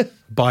horn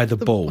by the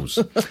balls.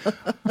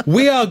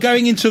 We are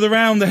going into the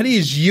round that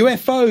is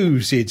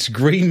UFOs. It's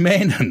green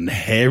men and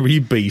hairy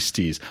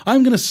beasties.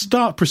 I'm going to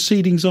start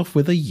proceedings off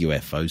with a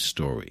UFO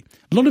story.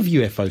 A lot of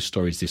UFO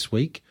stories this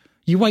week.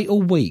 You wait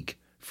all week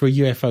for a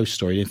UFO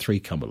story and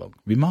 3 come along.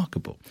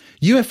 Remarkable.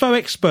 UFO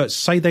experts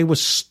say they were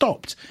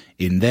stopped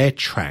in their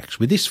tracks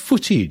with this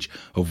footage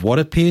of what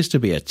appears to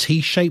be a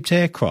T-shaped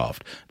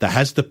aircraft that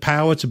has the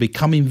power to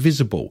become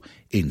invisible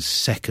in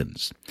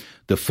seconds.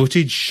 The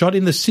footage, shot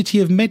in the city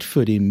of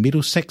Medford in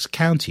Middlesex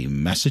County,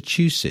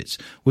 Massachusetts,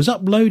 was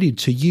uploaded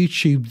to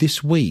YouTube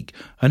this week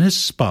and has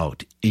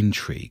sparked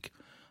intrigue.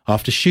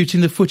 After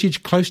shooting the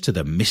footage close to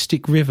the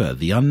Mystic River,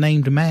 the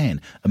unnamed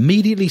man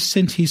immediately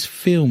sent his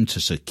film to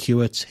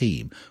Secure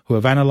Team, who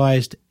have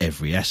analysed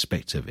every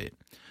aspect of it.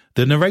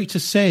 The narrator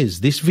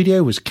says this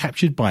video was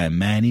captured by a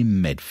man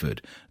in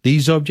Medford.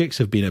 These objects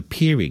have been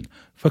appearing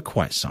for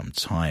quite some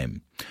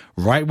time.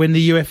 Right when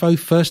the UFO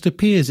first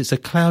appears, it's a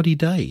cloudy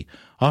day.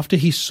 After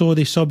he saw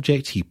this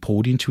object, he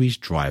pulled into his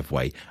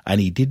driveway and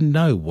he didn't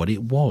know what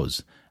it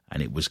was.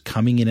 And it was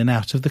coming in and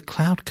out of the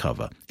cloud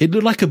cover. It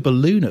looked like a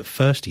balloon at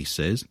first, he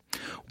says.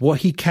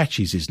 What he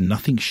catches is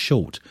nothing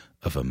short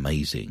of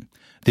amazing.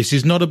 This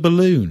is not a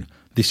balloon.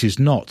 This is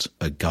not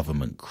a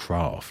government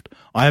craft.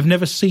 I have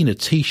never seen a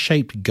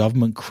T-shaped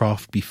government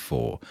craft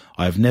before.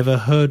 I have never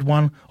heard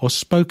one or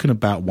spoken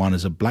about one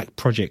as a black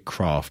project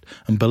craft.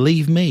 And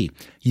believe me,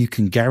 you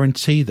can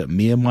guarantee that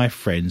me and my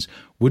friends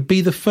would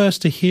be the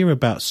first to hear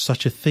about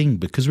such a thing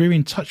because we're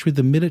in touch with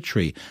the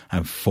military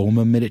and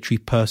former military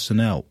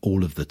personnel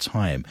all of the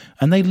time,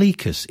 and they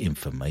leak us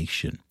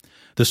information.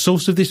 The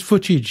source of this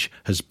footage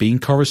has been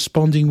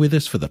corresponding with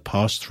us for the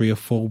past 3 or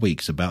 4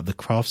 weeks about the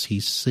crafts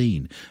he's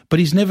seen, but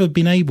he's never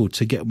been able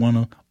to get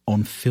one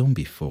on film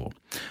before.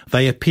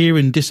 They appear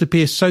and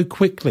disappear so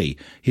quickly,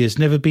 he has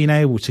never been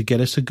able to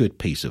get us a good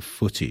piece of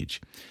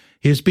footage.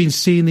 He has been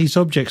seeing these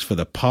objects for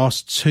the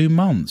past 2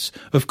 months.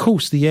 Of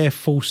course, the Air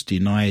Force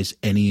denies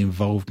any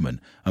involvement,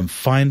 and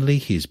finally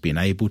he has been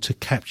able to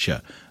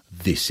capture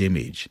this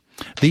image.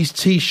 These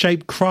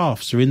T-shaped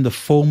crafts are in the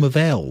form of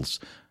L's.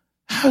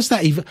 How's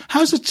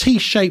a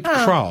T-shaped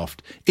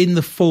craft in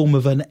the form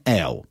of an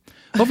L?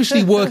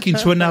 Obviously working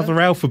to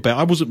another alphabet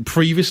I wasn't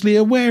previously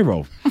aware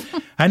of.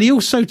 And he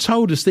also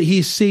told us that he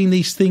is seeing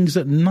these things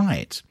at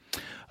night.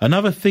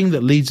 Another thing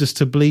that leads us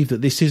to believe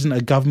that this isn't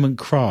a government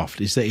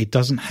craft is that it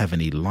doesn't have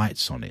any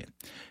lights on it.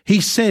 He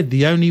said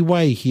the only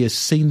way he has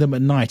seen them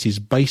at night is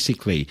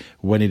basically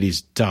when it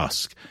is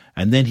dusk,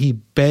 and then he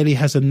barely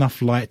has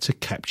enough light to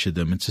capture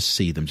them and to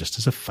see them just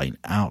as a faint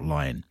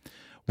outline.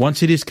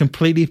 Once it is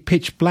completely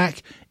pitch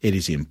black, it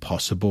is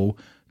impossible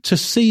to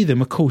see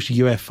them. Of course,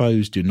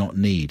 UFOs do not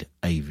need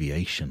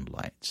aviation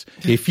lights.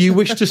 If you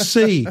wish to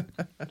see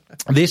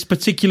this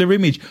particular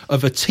image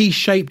of a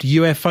T-shaped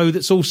UFO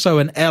that's also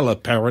an L,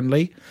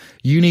 apparently,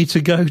 you need to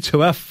go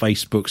to our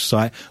Facebook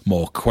site,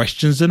 More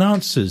Questions and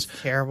Answers.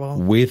 Terrible.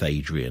 With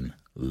Adrian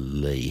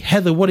Lee.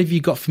 Heather, what have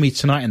you got for me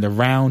tonight in the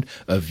round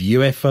of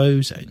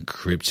UFOs and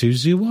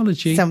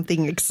cryptozoology?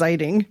 Something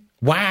exciting.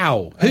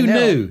 Wow. Who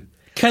knew?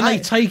 Can they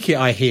take it,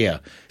 I hear?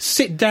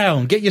 Sit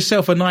down, get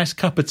yourself a nice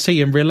cup of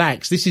tea and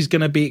relax. This is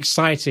going to be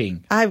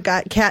exciting. I've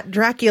got Cat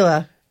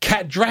Dracula.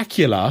 Cat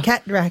Dracula?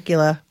 Cat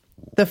Dracula.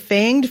 The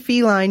fanged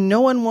feline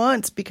no one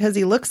wants because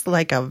he looks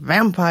like a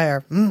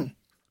vampire.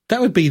 That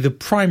would be the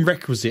prime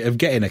requisite of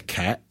getting a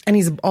cat. And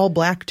he's all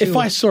black, too. If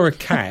I saw a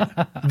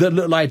cat that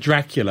looked like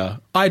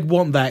Dracula, I'd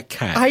want that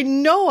cat. I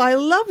know. I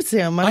loved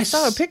him. I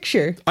saw a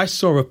picture. I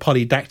saw a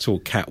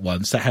polydactyl cat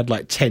once that had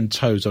like 10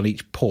 toes on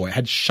each paw. It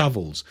had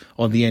shovels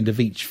on the end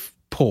of each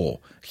paw.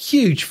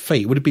 Huge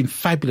feet. Would have been a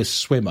fabulous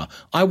swimmer.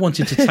 I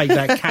wanted to take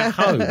that cat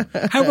home.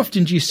 How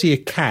often do you see a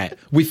cat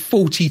with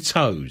 40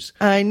 toes?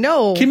 I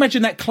know. Can you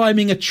imagine that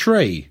climbing a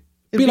tree?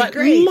 It'd be like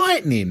great.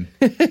 Lightning.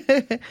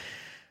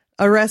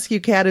 A rescue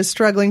cat is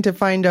struggling to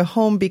find a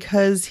home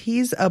because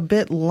he's a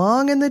bit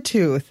long in the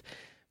tooth.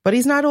 But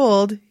he's not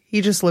old. He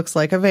just looks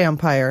like a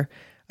vampire.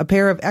 A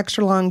pair of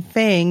extra long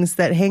fangs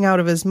that hang out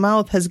of his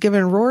mouth has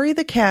given Rory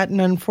the cat an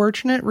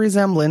unfortunate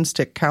resemblance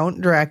to Count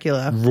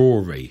Dracula.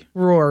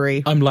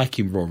 Rory. I'm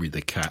liking Rory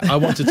the cat. I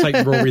want to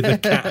take Rory the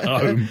cat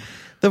home.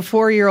 The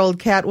 4-year-old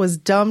cat was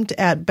dumped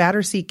at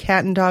Battersea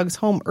Cat and Dog's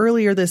home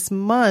earlier this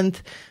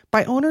month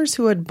by owners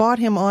who had bought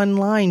him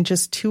online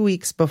just 2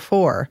 weeks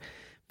before.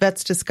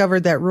 Vets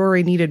discovered that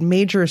Rory needed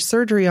major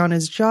surgery on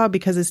his jaw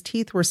because his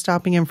teeth were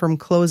stopping him from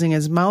closing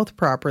his mouth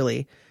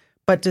properly.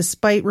 But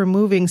despite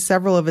removing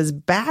several of his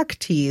back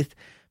teeth,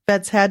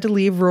 vets had to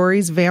leave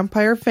Rory's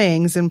vampire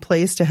fangs in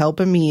place to help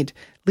him eat,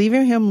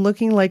 leaving him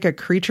looking like a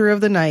creature of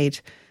the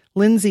night.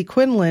 Lindsay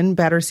Quinlan,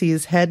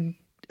 Battersea's head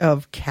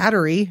of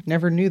cattery.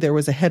 Never knew there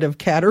was a head of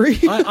cattery.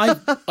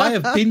 I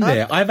have been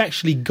there. I've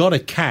actually got a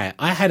cat.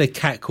 I had a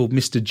cat called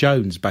Mr.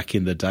 Jones back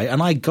in the day, and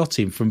I got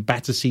him from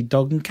Battersea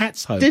Dog and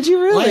Cats Home. Did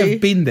you really? I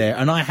have been there,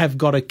 and I have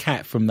got a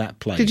cat from that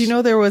place. Did you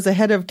know there was a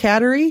head of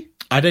cattery?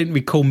 I don't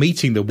recall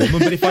meeting the woman,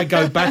 but if I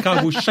go back,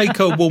 I will shake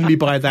her warmly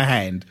by the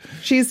hand.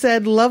 She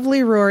said,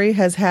 lovely Rory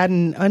has had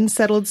an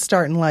unsettled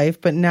start in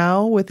life, but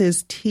now with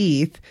his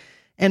teeth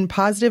and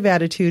positive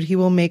attitude, he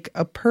will make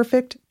a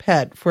perfect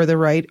pet for the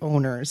right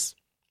owners.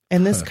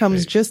 And this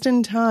comes just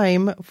in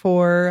time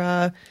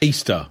for...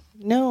 Easter.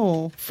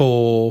 No.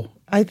 For...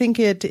 I think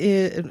it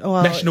is...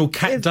 Well, National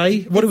Cat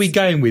Day? What are we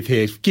going with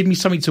here? Give me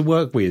something to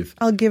work with.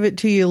 I'll give it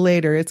to you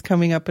later. It's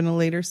coming up in a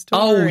later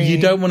story. Oh,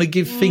 you don't want to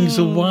give things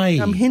away.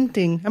 I'm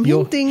hinting.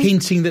 You're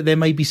hinting that there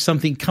may be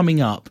something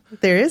coming up.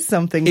 There is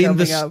something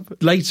coming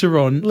up. Later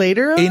on.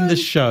 In the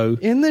show.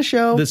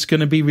 That's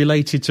going to be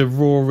related to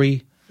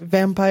Rory.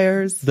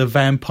 Vampires. The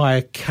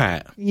vampire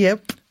cat.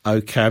 Yep.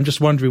 Okay, I'm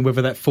just wondering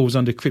whether that falls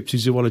under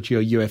cryptozoology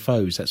or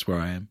UFOs. That's where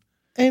I am.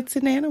 It's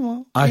an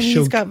animal.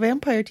 He's got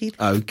vampire teeth.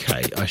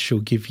 Okay, I shall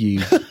give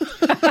you...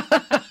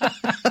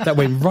 That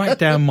went right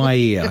down my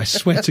ear. I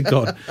swear to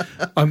God.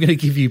 I'm going to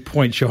give you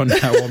points. You're on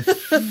now on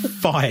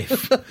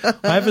 5.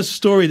 I have a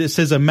story that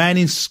says a man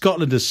in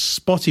Scotland has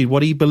spotted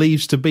what he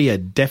believes to be a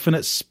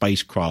definite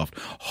spacecraft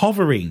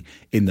hovering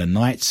in the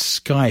night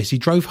sky as he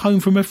drove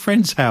home from a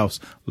friend's house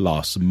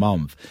last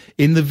month.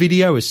 In the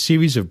video, a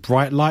series of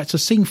bright lights are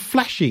seen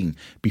flashing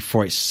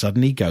before it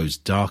suddenly goes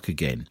dark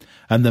again.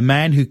 And the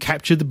man who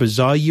captured the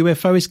bizarre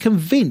UFO is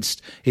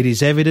convinced it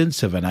is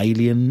evidence of an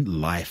alien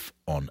life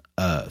on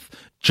Earth.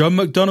 John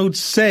McDonald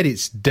said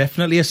it's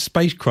definitely a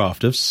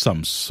spacecraft of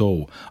some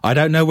sort. I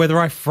don't know whether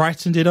I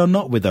frightened it or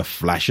not with a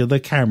flash of the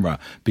camera,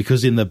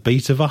 because in the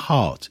beat of a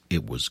heart,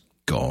 it was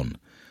gone.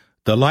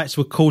 The lights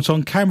were caught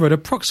on camera at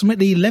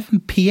approximately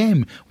 11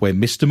 p.m. when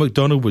Mr.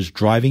 McDonald was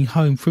driving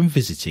home from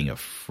visiting a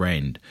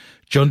friend.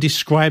 John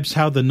describes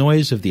how the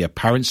noise of the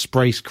apparent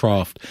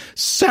spacecraft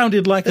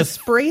sounded like a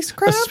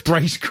spacecraft. A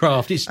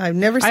spacecraft. I've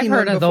never seen I've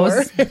heard one of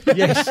before. those.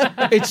 Yes,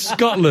 it's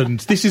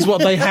Scotland. This is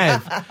what they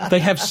have. They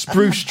have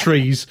spruce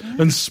trees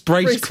and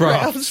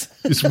spacecrafts.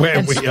 Is where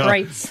And we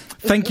sprites. are.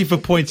 Thank you for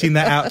pointing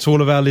that out to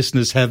all of our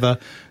listeners, Heather.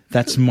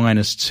 That's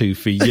 -2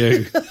 for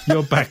you.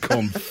 You're back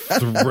on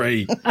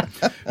 3.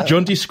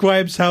 John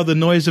describes how the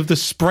noise of the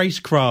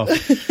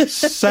spacecraft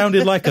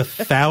sounded like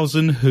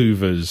 1,000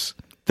 hoovers.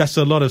 That's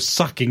a lot of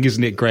sucking,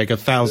 isn't it, Greg?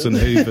 1,000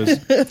 hoovers.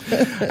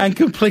 And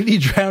completely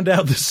drowned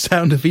out the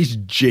sound of his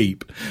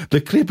Jeep.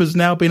 The clip has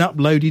now been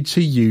uploaded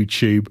to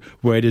YouTube,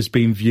 where it has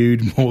been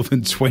viewed more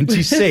than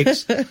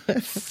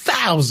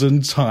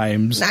 26,000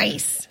 times.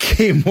 Nice.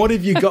 Kim, what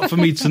have you got for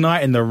me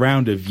tonight in the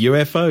round of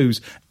UFOs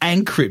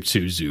and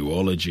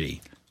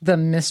cryptozoology? The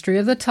mystery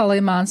of the Tully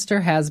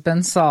monster has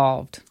been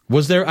solved.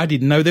 Was there? I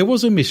didn't know there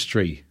was a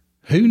mystery.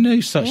 Who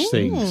knew such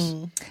things?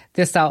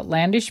 This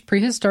outlandish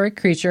prehistoric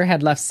creature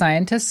had left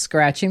scientists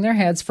scratching their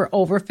heads for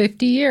over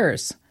 50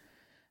 years.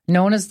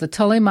 Known as the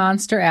Tully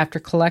monster after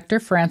collector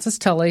Francis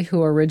Tully,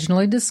 who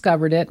originally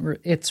discovered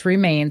its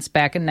remains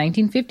back in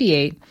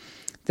 1958,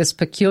 this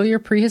peculiar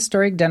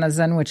prehistoric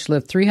denizen, which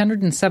lived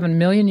 307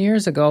 million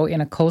years ago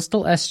in a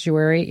coastal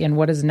estuary in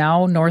what is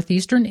now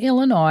northeastern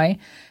Illinois,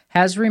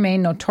 has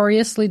remained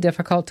notoriously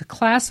difficult to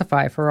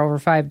classify for over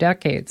 5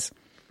 decades.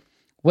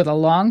 With a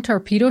long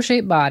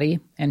torpedo-shaped body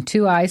and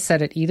 2 eyes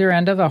set at either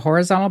end of a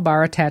horizontal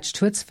bar attached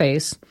to its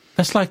face.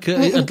 That's like a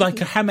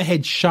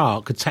hammerhead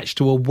shark attached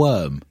to a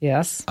worm.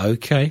 Yes.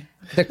 Okay.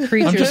 The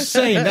creature. I'm just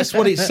saying, that's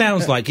what it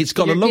sounds like. It's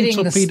got You're a long getting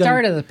torpedo. the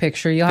start of the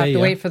picture. You'll have There to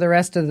you wait are. for the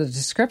rest of the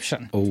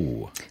description.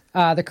 Oh.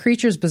 The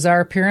creature's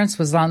bizarre appearance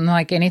was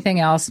unlike anything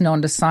else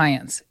known to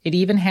science. It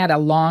even had a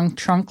long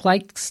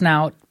trunk-like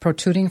snout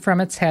protruding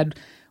from its head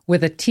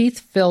with a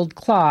teeth-filled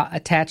claw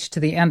attached to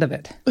the end of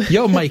it.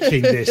 You're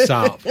making this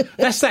up.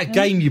 That's that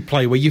game you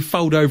play where you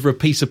fold over a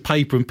piece of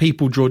paper and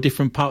people draw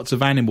different parts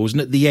of animals,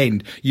 and at the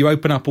end you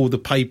open up all the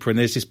paper and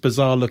there's this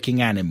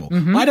bizarre-looking animal.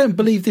 I don't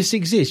believe this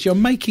exists. You're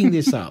making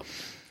this up.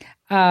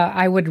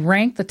 I would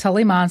rank the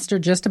Tully monster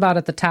just about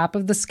at the top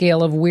of the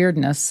scale of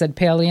weirdness, said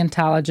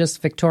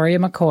paleontologist Victoria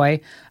McCoy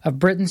of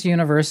Britain's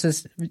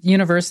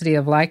University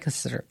of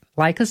Leicestershire.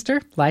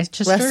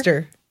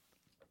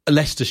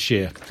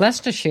 Leicestershire.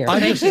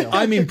 Thank you.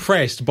 I'm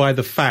impressed by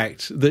the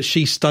fact that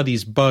she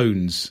studies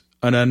bones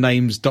and her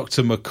name's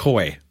Dr.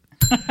 McCoy.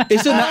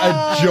 Isn't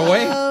that a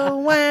joy?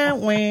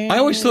 I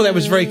always thought that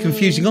was very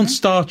confusing. On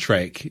Star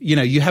Trek,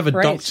 you have a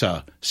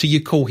doctor, so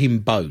you call him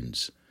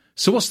Bones.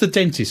 So what's the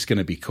dentist going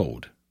to be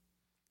called?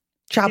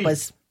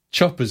 Chopper's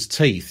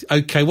teeth.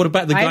 Okay, what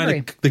about the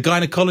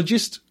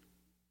gynecologist?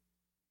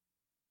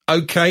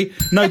 Okay,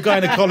 no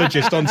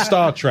gynecologist on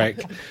Star Trek.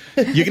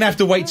 You're going to have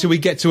to wait till we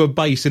get to a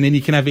base and then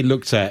you can have it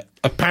looked at.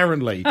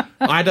 Apparently.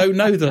 I don't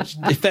know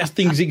if that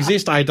things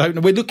exist. I don't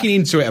know. We're looking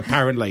into it,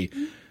 apparently.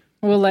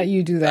 We'll let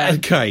you do that.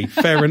 Okay,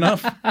 fair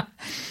enough.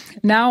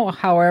 Now,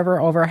 however,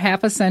 over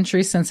half a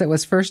century since it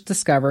was first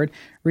discovered,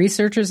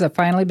 researchers have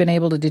finally been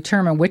able to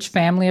determine which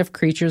family of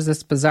creatures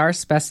this bizarre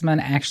specimen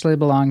actually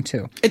belonged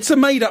to. It's a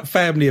made-up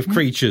family of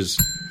creatures.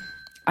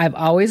 I've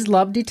always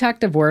loved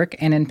detective work,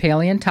 and in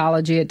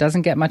paleontology it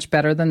doesn't get much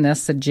better than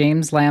this, said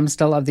James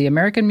Lamsdell of the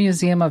American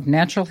Museum of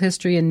Natural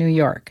History in New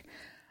York.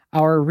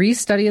 Our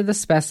restudy of the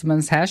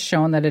specimens has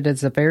shown that it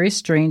is a very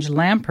strange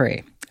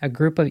lamprey, a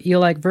group of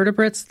eel-like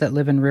vertebrates that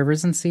live in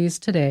rivers and seas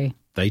today.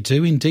 They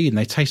do indeed, and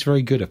they taste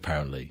very good,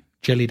 apparently.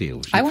 Jellied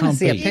eels. I want to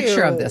see a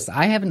picture of this.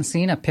 I haven't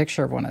seen a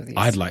picture of one of these.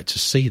 I'd like to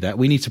see that.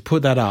 We need to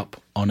put that up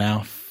on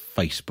our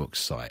Facebook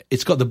site.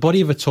 It's got the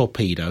body of a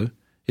torpedo.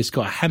 It's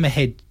got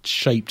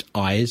hammerhead-shaped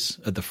eyes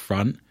at the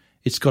front.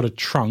 It's got a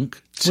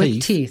trunk,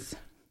 teeth.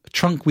 A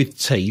trunk with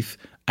teeth,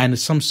 and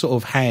some sort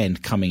of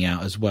hand coming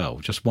out as well.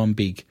 Just one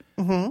big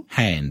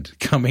hand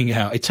coming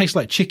out. It tastes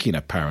like chicken,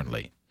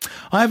 apparently.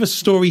 I have a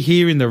story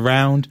here in the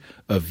round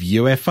of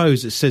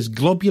UFOs that says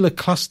globular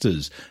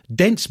clusters,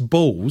 dense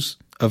balls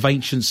of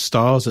ancient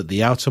stars at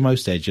the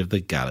outermost edge of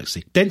the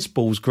galaxy. Dense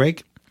balls,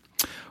 Greg?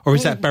 Or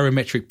is that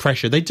barometric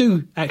pressure? They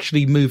do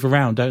actually move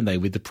around, don't they,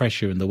 with the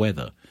pressure and the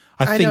weather?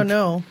 I don't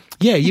know.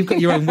 Yeah, you've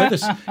got your own weather.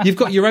 You've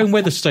got your own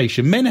weather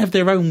station. Men have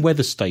their own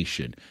weather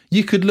station.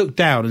 You could look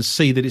down and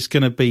see that it's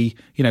going to be,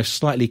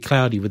 slightly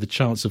cloudy with a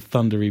chance of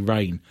thundery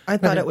rain. I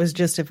thought it was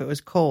just if it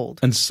was cold.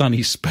 And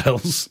sunny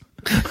spells.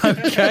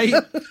 Okay.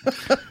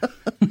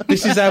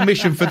 This is our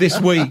mission for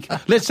this week.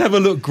 Let's have a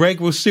look, Greg.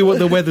 We'll see what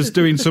the weather's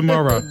doing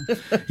tomorrow.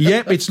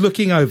 Yep, it's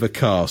looking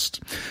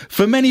overcast.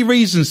 For many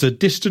reasons, the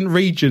distant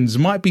regions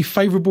might be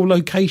favourable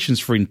locations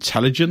for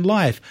intelligent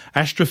life,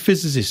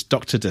 astrophysicist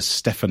Dr. De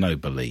Stefano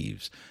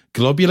believes.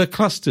 Globular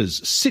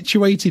clusters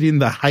situated in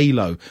the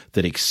halo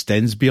that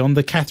extends beyond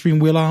the Catherine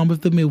Wheel arm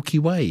of the Milky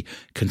Way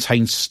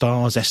contain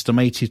stars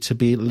estimated to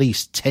be at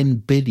least 10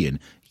 billion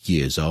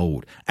years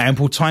old.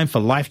 Ample time for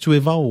life to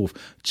evolve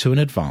to an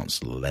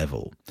advanced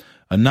level.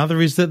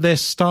 Another is that their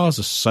stars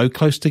are so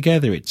close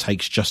together it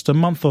takes just a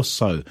month or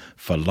so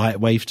for light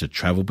waves to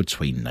travel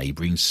between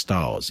neighbouring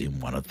stars in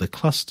one of the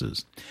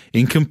clusters.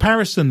 In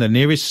comparison, the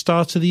nearest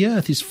star to the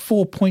Earth is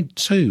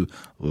 4.2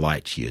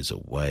 light years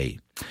away.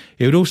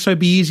 It would also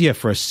be easier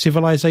for a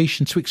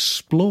civilization to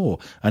explore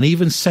and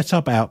even set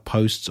up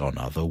outposts on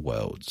other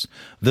worlds.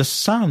 The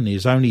Sun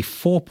is only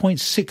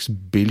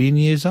 4.6 billion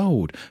years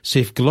old, so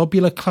if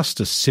globular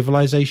cluster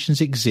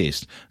civilizations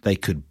exist, they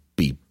could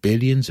be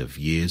billions of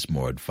years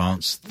more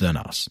advanced than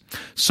us.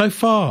 So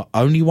far,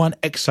 only one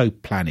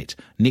exoplanet,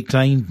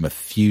 nicknamed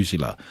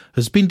Methuselah,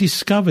 has been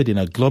discovered in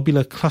a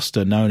globular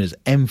cluster known as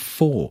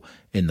M4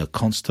 in the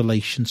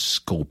constellation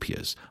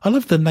Scorpius. I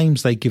love the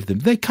names they give them.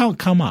 They can't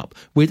come up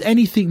with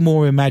anything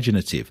more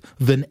imaginative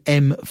than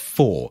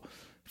M4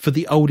 for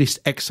the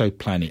oldest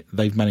exoplanet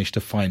they've managed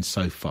to find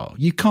so far.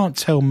 You can't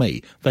tell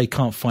me they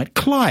can't find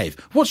Clive.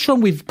 What's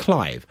wrong with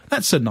Clive?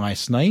 That's a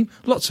nice name.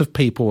 Lots of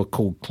people are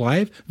called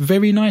Clive.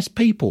 Very nice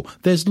people.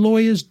 There's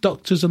lawyers,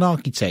 doctors and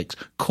architects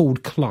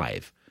called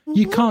Clive.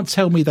 You can't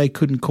tell me they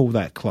couldn't call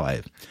that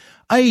Clive.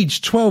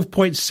 Age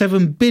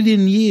 12.7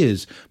 billion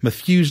years.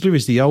 Methuselah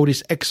is the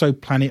oldest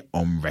exoplanet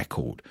on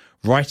record.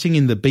 Writing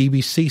in the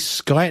BBC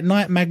Sky at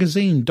Night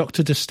magazine,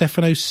 Dr. De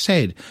Stefano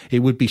said it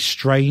would be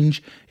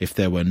strange if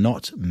there were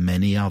not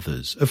many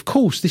others. Of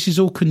course, this is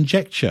all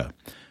conjecture.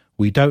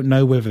 We don't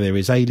know whether there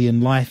is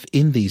alien life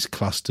in these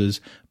clusters,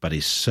 but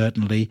it's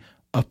certainly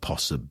a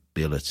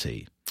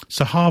possibility.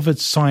 So Harvard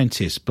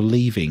scientists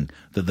believing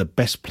that the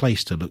best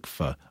place to look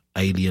for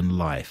alien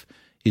life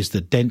is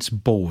the dense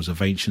balls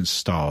of ancient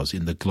stars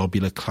in the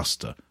globular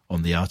cluster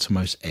on the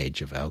outermost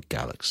edge of our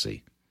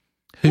galaxy.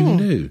 Who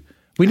knew?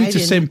 We need to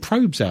send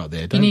probes out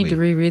there, don't we? You need to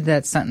reread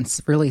that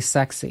sentence really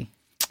sexy.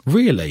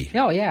 Really?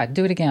 Oh, yeah.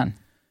 Do it again.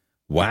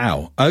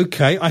 Wow.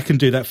 Okay, I can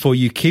do that for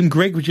you, Kim.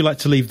 Greg, would you like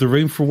to leave the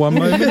room for one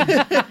moment?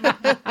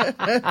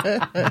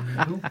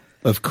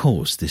 Of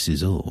course, this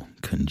is all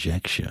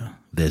conjecture.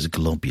 There's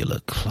globular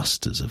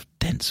clusters of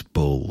dense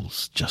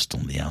balls just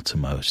on the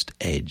outermost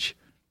edge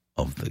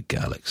of the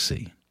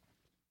galaxy.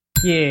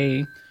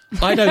 Yay.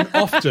 I don't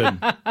often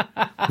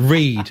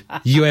read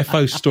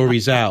UFO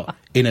stories out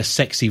in a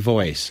sexy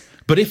voice,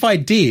 but if I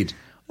did,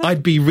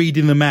 I'd be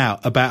reading them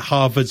out about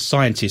Harvard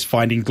scientists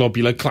finding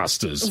globular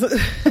clusters.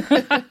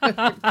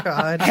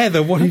 God.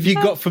 Heather, what have you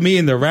got for me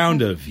in the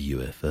round of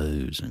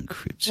UFOs and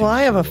cryptozoology? Well,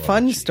 I have a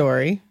fun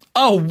story.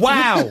 Oh,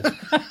 wow.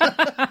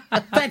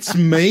 That's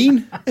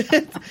mean.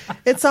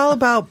 It's all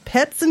about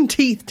pets and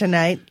teeth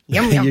tonight.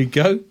 Yum, There yum. you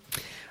go.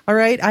 All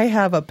right, I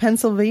have a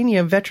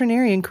Pennsylvania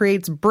veterinarian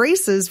creates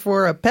braces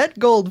for a pet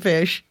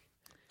goldfish.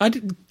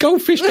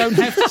 Goldfish don't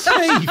have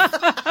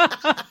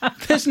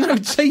teeth. There's no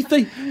teeth.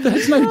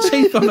 There's no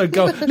teeth on a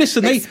gold.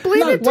 Listen,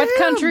 What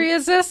country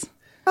is this?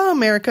 Oh,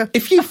 America.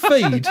 if you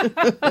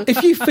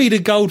feed a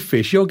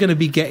goldfish, you're going to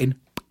be getting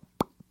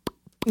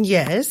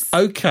Yes.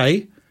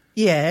 okay.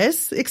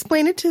 Yes.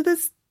 Explain it to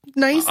this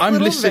nice I'm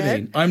little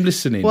listening. vet. I'm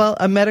listening. Well,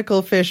 a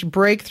medical fish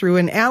breakthrough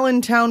in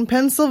Allentown,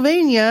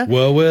 Pennsylvania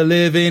Well, we're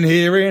living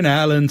here in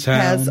Allentown.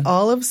 has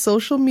all of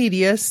social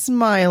media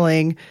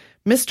smiling.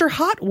 Mr.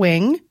 Hot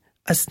Wing,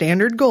 a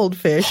standard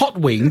goldfish. Hot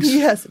wings.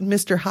 Yes,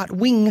 Mr. Hot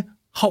Wing.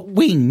 Hot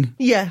wing.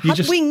 Yeah,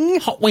 hot wing.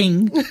 Hot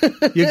wing.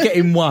 You're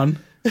getting one.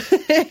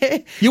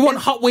 You want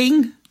hot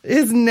wing?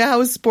 Is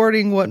now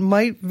sporting what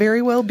might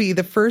very well be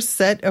the first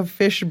set of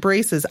fish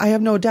braces. I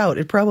have no doubt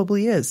it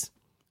probably is.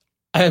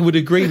 I would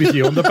agree with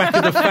you on the back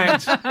of the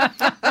fact.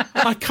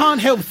 I can't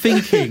help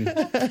thinking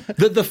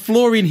that the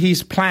flaw in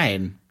his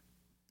plan,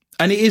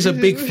 and it is a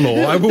big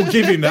flaw, I will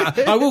give him that.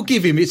 I will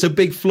give him it's a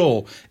big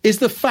flaw, is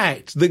the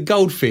fact that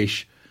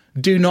goldfish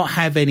do not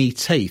have any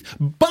teeth.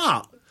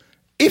 But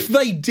if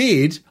they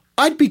did,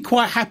 I'd be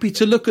quite happy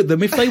to look at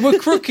them if they were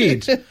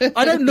crooked.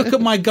 I don't look at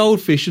my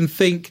goldfish and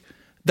think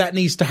that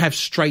needs to have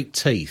straight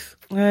teeth.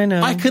 I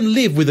know. I can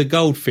live with a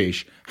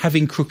goldfish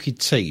having crooked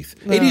teeth.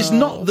 It is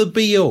not the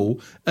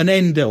be-all and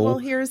end-all Well,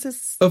 here's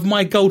his of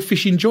my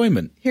goldfish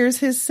enjoyment. Here's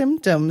his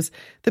symptoms.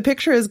 The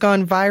picture has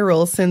gone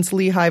viral since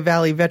Lehigh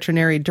Valley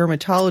Veterinary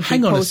Dermatology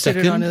Hang on a posted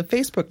it second. on the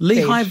Facebook page.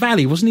 Lehigh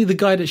Valley, wasn't he the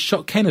guy that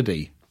shot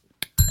Kennedy?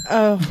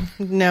 Oh,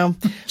 no.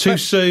 Too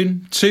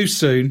soon.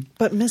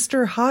 But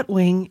Mr. Hot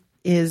Wing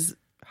is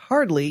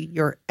hardly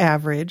your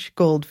average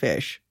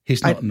goldfish.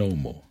 He's not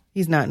normal.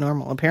 He's not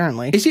normal,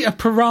 apparently. Is it a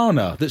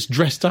piranha that's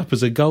dressed up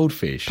as a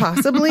goldfish?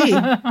 Possibly.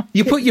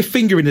 You put your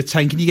finger in the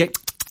tank and you get...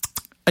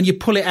 and you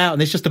pull it out and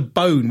there's just a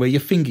bone where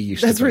your finger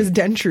used That's to where be. his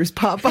dentures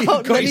pop out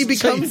got when he his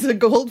becomes teeth. a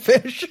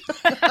goldfish.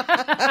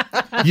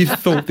 You've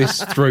thought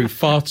this through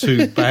far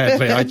too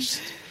badly.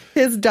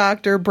 His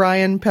doctor,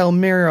 Brian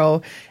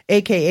Palmero,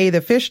 a.k.a.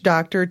 the fish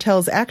doctor,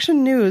 tells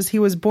Action News he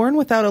was born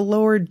without a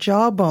lower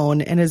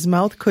jawbone and his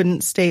mouth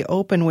couldn't stay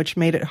open, which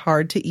made it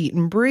hard to eat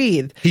and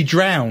breathe. He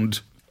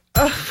drowned.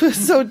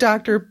 So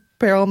Dr.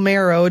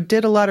 Palmero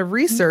did a lot of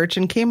research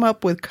and came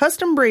up with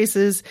custom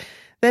braces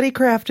that he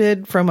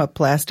crafted from a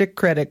plastic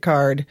credit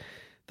card.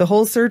 The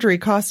whole surgery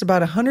cost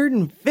about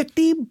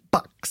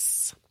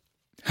 $150.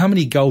 How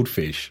many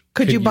goldfish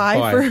could you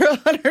buy for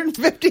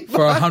 $150? For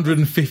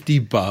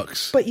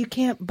 $150. But you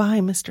can't buy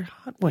Mr.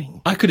 Hot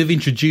Wing. I could have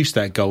introduced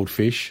that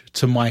goldfish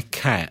to my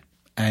cat.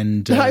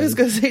 And I was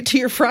going to say to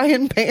your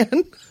frying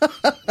pan.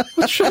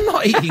 Which I'm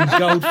not eating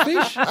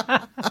goldfish.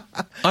 I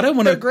don't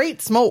want to. They're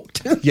great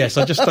smoked. Yes,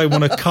 I just don't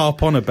want to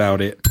carp on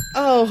about it.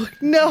 Oh,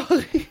 no.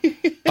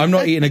 I'm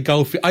not eating a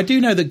goldfish. I do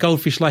know that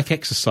goldfish like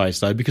exercise,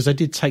 though, because I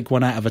did take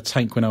one out of a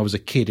tank when I was a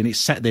kid and it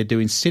sat there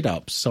doing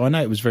sit-ups. So I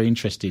know it was very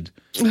interested.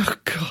 Oh,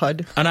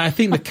 God. And I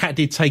think the cat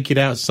did take it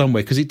out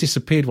somewhere because it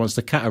disappeared once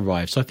the cat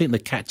arrived. So I think the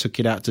cat took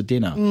it out to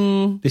dinner.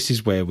 This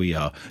is where we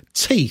are.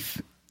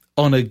 Teeth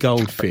on a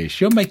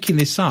goldfish. You're making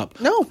this up.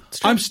 No.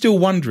 I'm still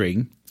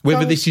wondering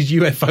whether this is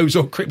UFOs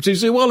or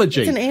cryptozoology.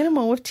 It's an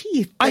animal with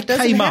teeth. I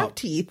came have up.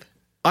 teeth.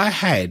 I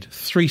had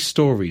 3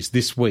 stories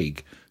this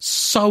week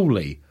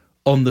solely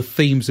on the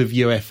themes of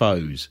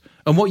UFOs.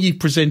 And what you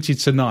presented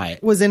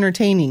tonight was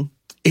entertaining.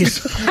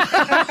 Is the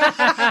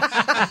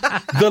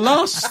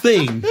last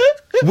thing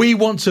we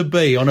want to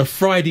be on a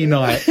Friday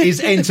night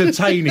is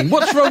entertaining.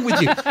 What's wrong with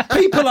you?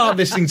 People aren't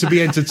listening to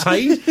be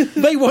entertained.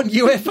 They want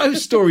UFO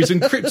stories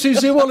and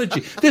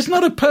cryptozoology. There's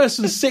not a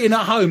person sitting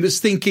at home that's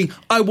thinking,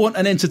 I want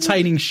an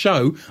entertaining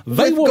show.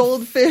 They want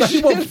goldfish.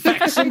 They want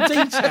facts and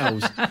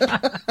details.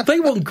 They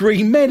want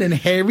green men and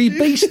hairy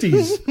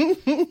beasties.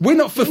 We're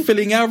not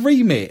fulfilling our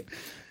remit.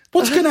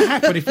 What's going to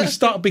happen if we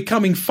start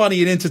becoming funny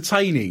and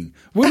entertaining?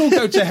 We'll all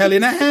go to hell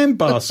in a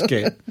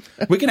handbasket.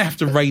 We're going to have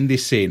to rein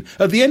this in.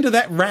 At the end of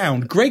that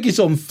round, Greg is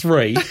on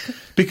 3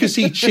 because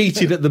he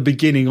cheated at the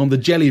beginning on the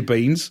jelly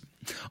beans.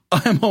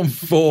 I'm on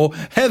 4,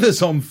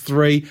 Heather's on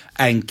 3,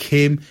 and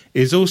Kim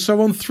is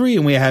also on 3,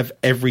 and we have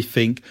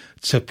everything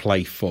to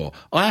play for.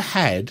 I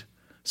had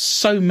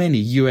so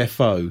many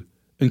UFO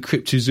and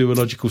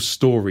cryptozoological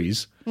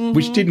stories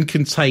which didn't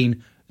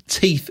contain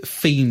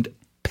teeth-themed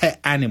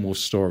pet animal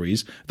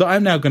stories that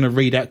I'm now going to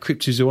read out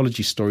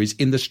cryptozoology stories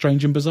in the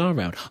Strange and Bizarre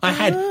round. I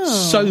had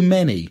so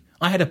many.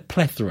 I had a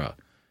plethora.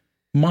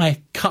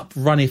 My cup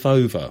runneth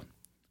over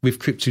with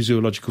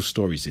cryptozoological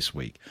stories this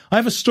week. I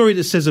have a story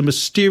that says a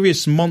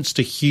mysterious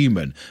monster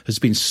human has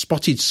been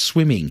spotted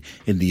swimming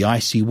in the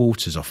icy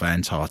waters off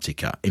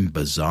Antarctica in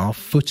bizarre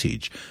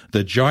footage.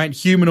 The giant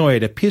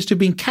humanoid appears to have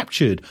been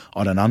captured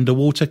on an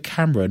underwater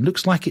camera and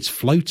looks like it's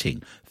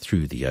floating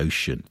through the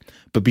ocean.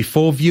 But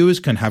before viewers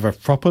can have a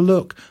proper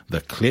look,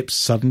 the clip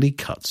suddenly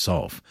cuts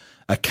off.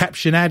 A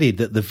caption added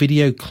that the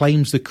video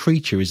claims the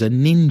creature is a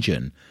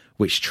ninjan,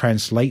 which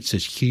translates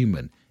as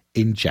human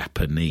in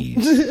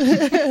Japanese.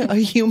 A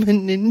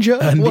human ninja?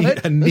 A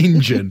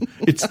ninjan.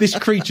 This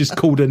creature's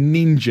called a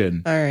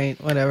ninjan. All right,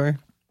 whatever.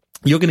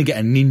 You're going to get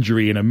a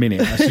ninjury in a minute.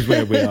 This is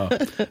where we are.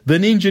 The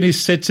ninjan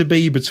is said to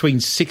be between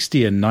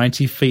 60 and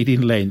 90 feet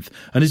in length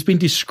and has been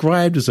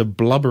described as a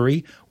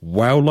blubbery,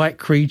 whale-like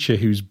creature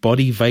whose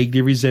body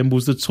vaguely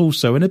resembles the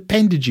torso and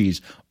appendages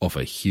of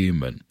a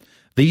human.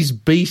 These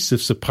beasts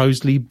have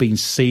supposedly been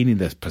seen in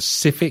the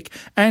Pacific,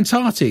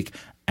 Antarctic,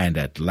 and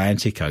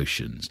Atlantic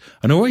Oceans,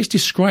 and always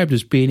described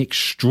as being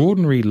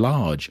extraordinarily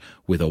large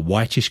with a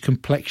whitish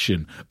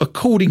complexion,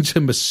 according to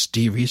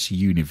Mysterious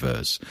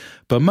Universe.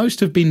 But most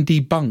have been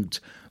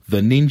debunked.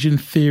 The ninjan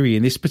theory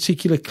in this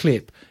particular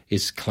clip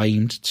is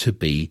claimed to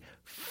be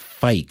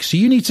fake. So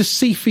you need to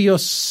see for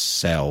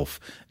yourself.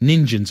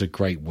 Ninjan's a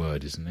great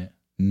word, isn't it?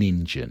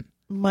 Ninjan.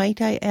 Might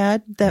I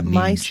add that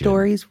my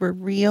stories were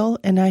real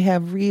and I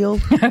have real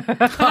pictures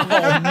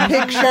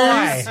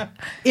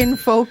in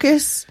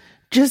focus?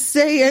 Just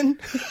saying.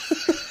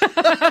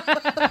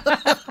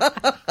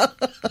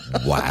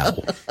 Wow.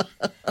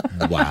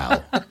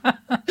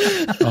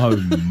 Oh,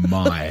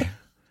 my.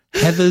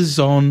 Heather's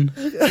on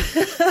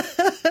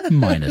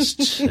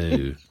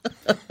 -2.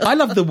 I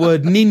love the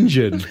word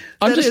ninjan.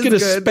 I'm just going to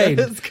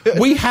spend...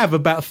 We have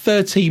about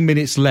 13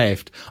 minutes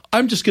left.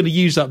 I'm just going to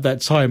use up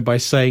that time by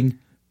saying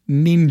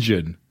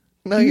ninjan.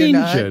 No, you're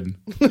ninjan.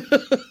 Not.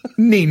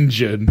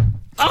 Ninjan.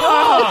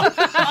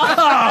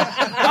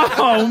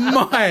 Oh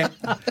my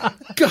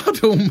God,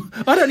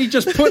 I'd only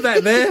just put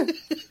that there.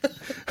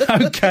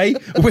 Okay,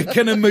 we're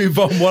going to move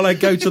on while I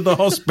go to the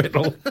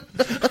hospital.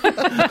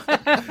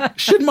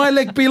 Should my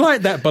leg be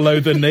like that below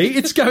the knee?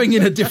 It's going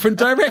in a different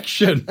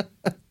direction.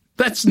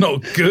 That's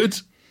not good.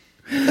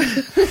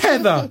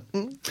 Heather,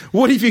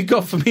 what have you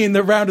got for me in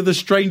the round of the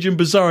Strange and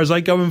Bizarre as I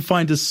go and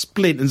find a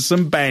splint and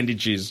some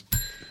bandages?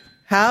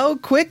 How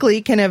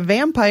quickly can a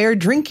vampire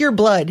drink your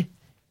blood?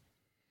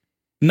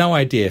 No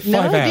idea. 5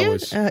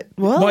 hours.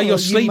 While you're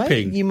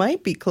sleeping. You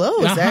might be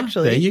close,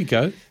 actually. There you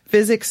go.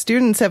 Physics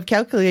students have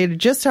calculated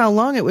just how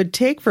long it would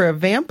take for a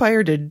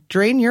vampire to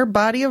drain your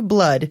body of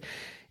blood.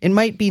 It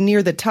might be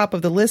near the top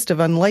of the list of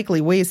unlikely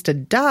ways to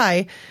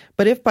die,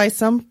 but if by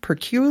some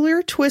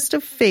peculiar twist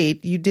of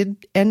fate you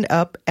did end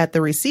up at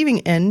the receiving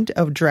end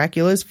of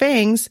Dracula's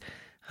fangs,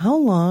 how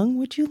long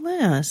would you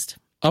last?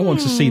 I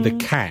want to see the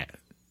cat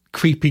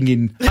creeping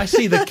in. I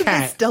see the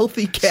cat.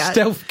 Stealthy cat.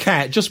 Stealth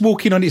cat just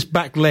walking on its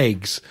back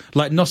legs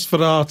like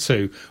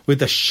Nosferatu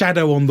with a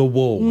shadow on the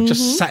wall,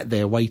 just sat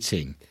there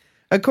waiting.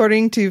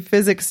 According to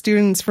physics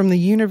students from the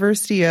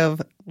University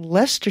of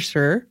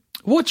Leicestershire.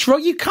 What's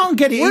wrong? You can't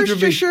get it either of you.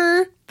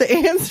 Worcestershire, the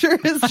answer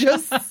is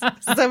just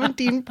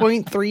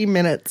 17.3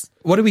 minutes.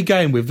 What are we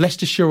going with,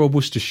 Leicestershire or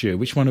Worcestershire?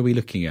 Which one are we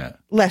looking at?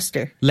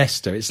 Leicester.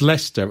 Leicester. It's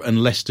Leicester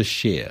and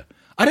Leicestershire.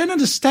 I don't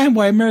understand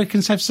why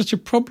Americans have such a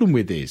problem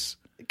with this.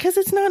 Because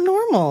it's not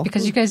normal.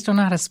 Because you guys don't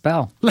know how to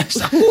spell.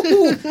 Leicester.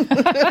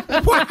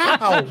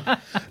 Wow.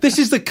 This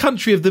is the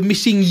country of the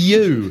missing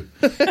U.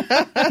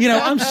 You know,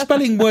 I'm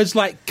spelling words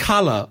like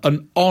colour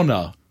and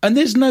honour, and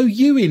there's no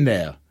U in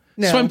there.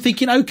 No. So I'm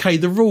thinking, okay,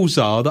 the rules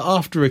are that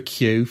after a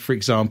Q, for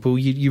example,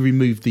 you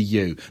remove the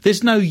U.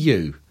 There's no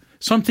U.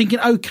 So I'm thinking,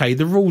 okay,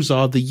 the rules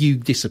are the U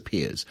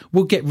disappears.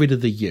 We'll get rid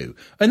of the U.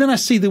 And then I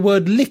see the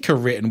word liquor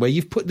written where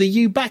you've put the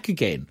U back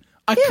again.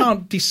 I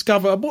can't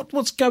discover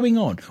what's going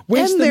on.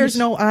 And there's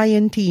no I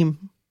in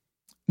team.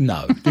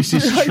 No, this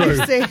is true.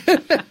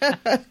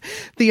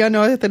 The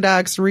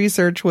unorthodox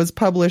research was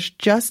published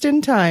just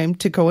in time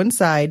to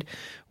coincide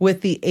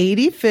with the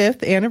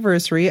 85th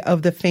anniversary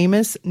of the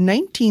famous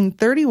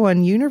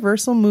 1931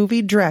 Universal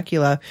movie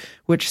Dracula,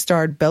 which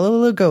starred Bela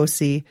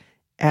Lugosi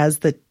as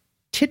the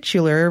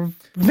titular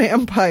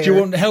vampire. Do you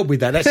want help with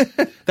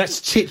that? That's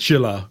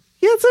titular.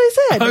 Yeah, that's what I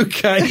said.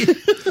 Okay.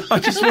 I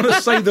just want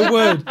to say the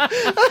word.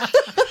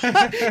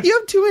 You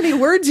have too many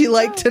words you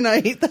like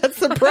tonight. That's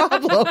the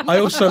problem. I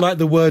also like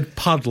the word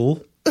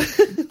puddle.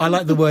 I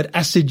like the word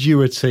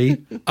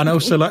assiduity. And I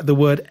also like the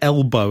word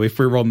elbow if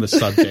we're on the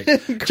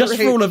subject. Just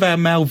for all of our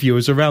male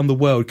viewers around the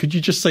world, could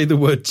you just say the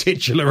word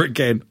titular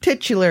again?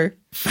 Titular.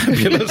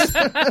 Fabulous.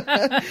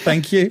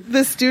 Thank you.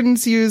 The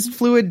students used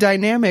fluid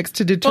dynamics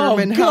to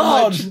determine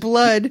how much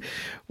blood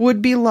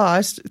would be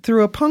lost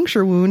through a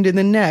puncture wound in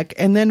the neck,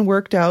 and then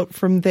worked out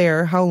from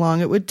there how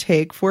long it would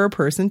take for a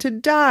person to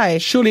die.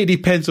 Surely it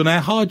depends on how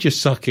hard you're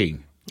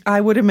sucking.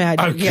 I would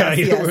imagine.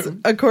 Okay. Yes.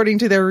 According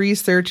to their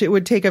research, it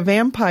would take a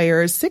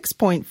vampire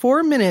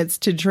 6.4 minutes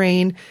to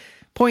drain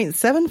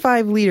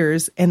 0.75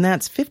 liters, and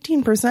that's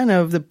 15%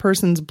 of the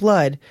person's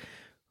blood,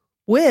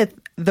 with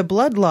the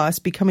blood loss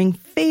becoming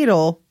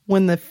fatal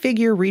when the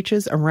figure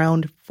reaches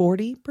around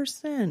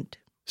 40%.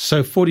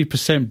 So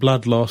 40%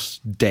 blood loss,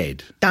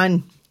 dead.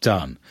 Done.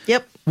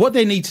 Yep. What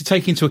they need to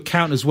take into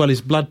account as well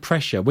is blood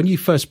pressure. When you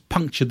first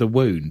puncture the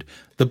wound,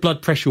 the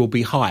blood pressure will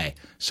be high,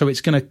 so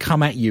it's going to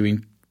come at you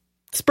in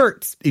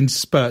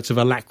spurts of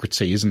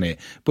alacrity, isn't it?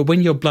 But when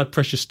your blood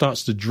pressure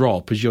starts to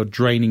drop as you're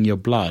draining your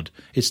blood,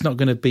 it's not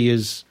going to be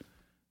as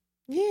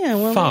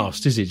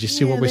fast, is it? Do you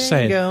see what we're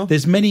saying?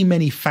 There's many,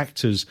 many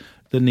factors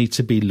that need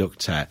to be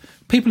looked at.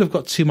 People have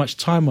got too much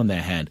time on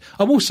their hand.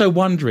 I'm also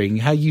wondering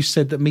how you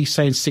said that me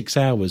saying 6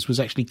 hours was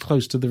actually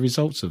close to the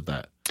results of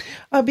that.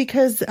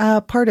 Because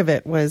part of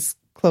it was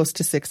close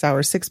to 6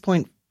 hours,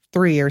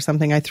 6.3 or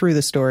something. I threw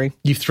the story.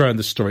 You've thrown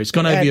the story. It's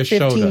gone over your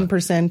shoulder.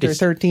 15% or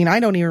 13. I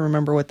don't even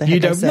remember what the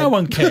heck I said. No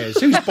one cares.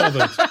 Who's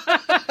bothered?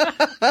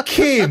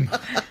 Kim,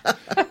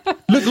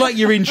 look like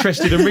you're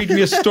interested and read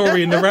me a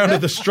story in the round of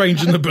the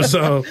strange and the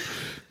bizarre.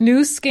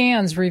 New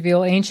scans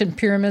reveal ancient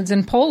pyramids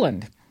in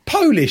Poland.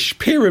 Polish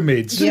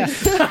pyramids.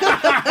 Yes.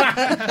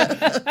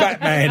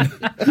 Batman.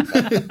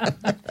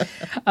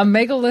 A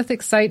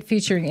megalithic site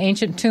featuring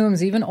ancient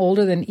tombs even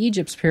older than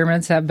Egypt's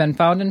pyramids have been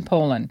found in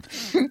Poland.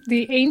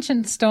 The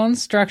ancient stone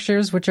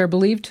structures, which are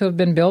believed to have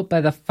been built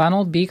by the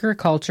funnel beaker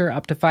culture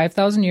up to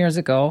 5,000 years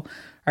ago,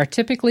 are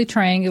typically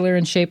triangular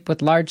in shape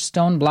with large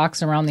stone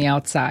blocks around the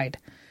outside.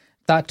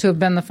 Thought to have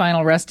been the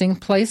final resting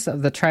place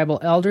of the tribal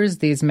elders,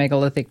 these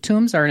megalithic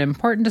tombs are an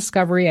important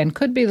discovery and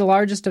could be the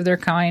largest of their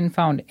kind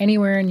found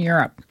anywhere in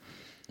Europe.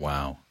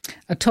 Wow.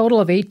 A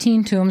total of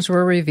 18 tombs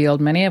were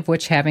revealed, many of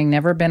which having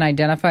never been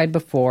identified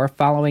before,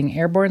 following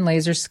airborne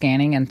laser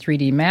scanning and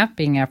 3D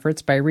mapping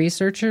efforts by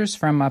researchers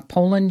from a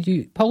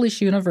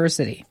Polish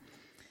university.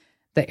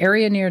 The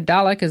area near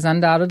Dalek is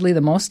undoubtedly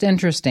the most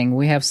interesting.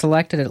 We have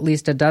selected at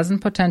least a dozen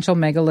potential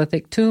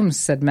megalithic tombs,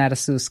 said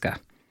Matasuska.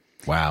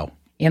 Wow.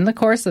 In the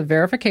course of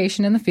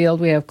verification in the field,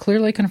 we have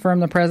clearly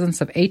confirmed the presence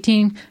of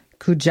 18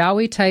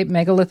 Kujawi-type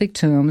megalithic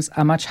tombs,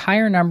 a much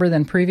higher number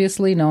than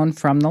previously known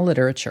from the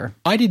literature.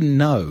 I didn't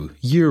know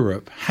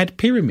Europe had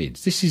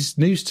pyramids. This is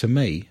news to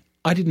me.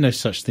 I didn't know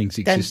such things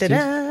existed. Dun,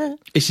 dun, dun.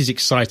 This is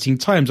exciting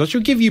times. I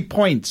shall give you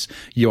points.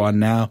 You are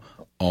now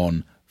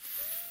on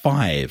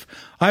 5.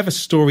 I have a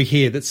story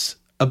here that's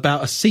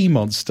about a sea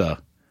monster.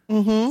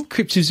 Mm-hmm.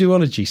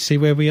 Cryptozoology. See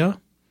where we are?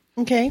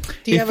 Okay.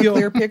 Do you have a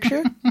clear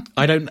picture?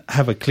 I don't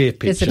have a clear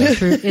picture.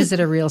 Is it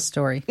a real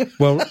story?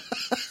 Well,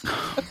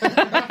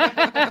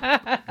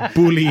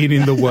 bullying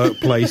in the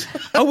workplace.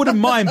 I wouldn't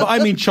mind, but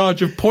I'm in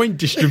charge of point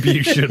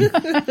distribution.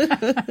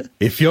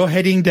 If you're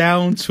heading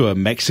down to a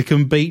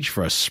Mexican beach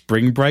for a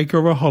spring break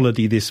or a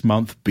holiday this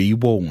month, be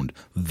warned,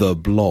 the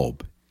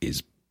Blob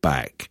is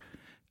back.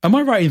 Am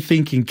I right in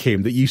thinking,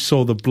 Kim, that you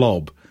saw the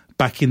Blob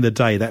back in the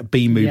day, that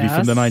B movie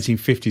from the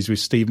 1950s with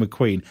Steve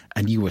McQueen,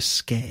 and you were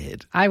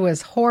scared? I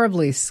was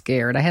horribly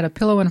scared. I had a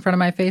pillow in front of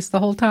my face the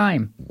whole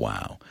time.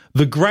 Wow.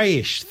 The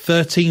greyish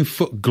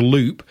 13-foot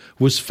gloop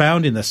was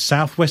found in the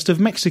southwest of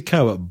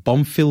Mexico at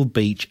Bonfil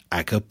Beach,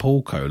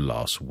 Acapulco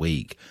last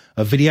week.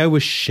 A video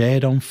was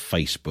shared on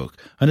Facebook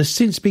and has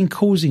since been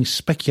causing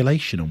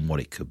speculation on what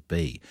it could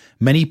be.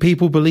 Many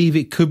people believe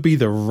it could be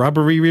the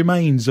rubbery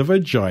remains of a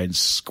giant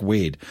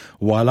squid,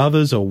 while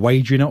others are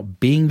wagering on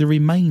being the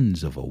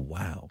remains of a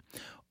whale.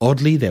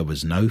 Oddly, there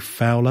was no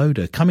foul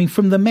odour coming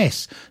from the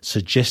mess,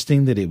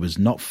 suggesting that it was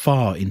not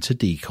far into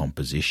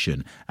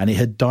decomposition and it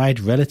had died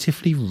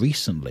relatively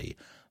recently.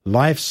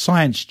 Live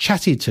Science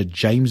chatted to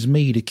James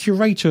Mead, a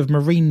curator of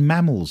marine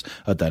mammals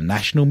at the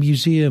National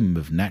Museum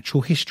of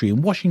Natural History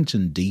in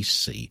Washington,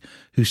 D.C.,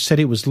 who said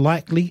it was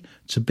likely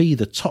to be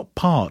the top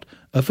part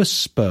of a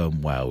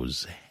sperm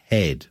whale's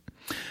head.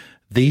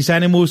 These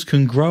animals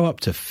can grow up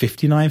to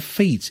 59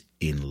 feet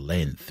in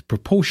length,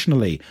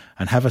 proportionally,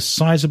 and have a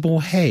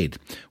sizable head.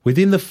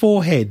 Within the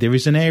forehead, there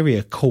is an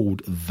area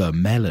called the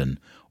melon,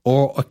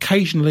 or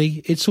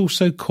occasionally it's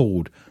also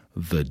called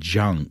the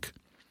junk.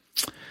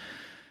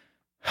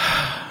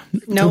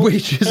 No.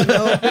 Which is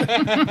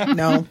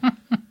No.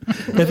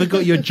 Ever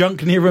got your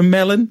junk near a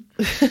melon?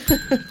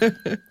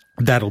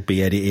 That'll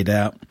be edited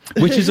out.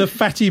 Which is a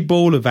fatty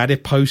ball of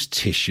adipose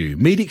tissue.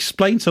 Mead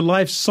explained to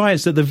Live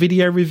Science that the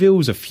video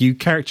reveals a few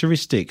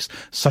characteristics,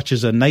 such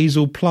as a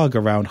nasal plug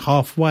around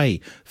halfway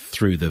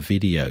through the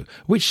video,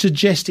 which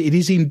suggests it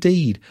is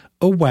indeed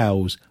a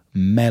whale's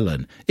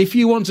melon. If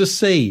you want to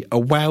see a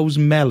whale's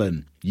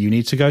melon, you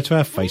need to go to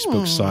our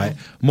Facebook site.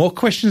 More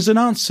questions and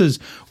answers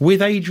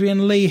with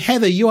Adrian Lee.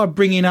 Heather, you are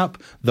bringing up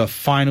the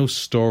final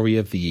story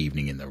of the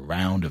evening in the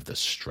round of the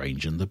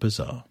strange and the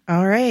bizarre.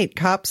 All right.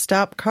 Cops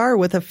stop car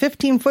with a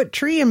 15-foot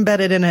tree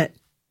embedded in it.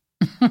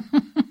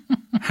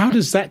 How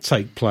does that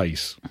take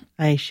place?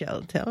 I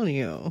shall tell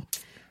you.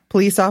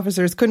 Police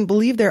officers couldn't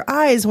believe their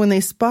eyes when they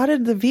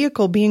spotted the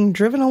vehicle being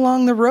driven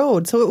along the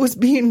road. So it was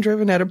being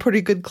driven at a pretty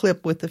good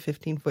clip with the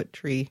 15-foot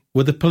tree.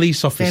 Were the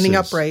police officers standing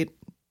upright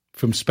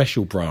from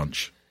Special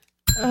Branch?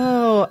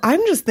 Oh,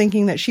 I'm just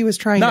thinking that she was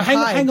trying to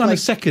hide. Hang on a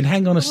second.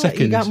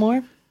 You got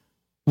more?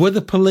 Were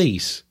the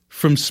police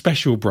from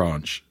Special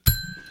Branch?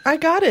 I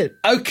got it.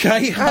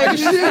 Okay.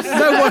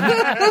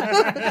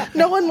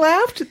 No one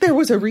laughed. There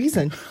was a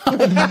reason.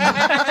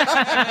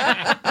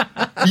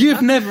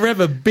 You've never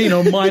ever been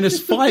on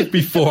 -5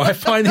 before. I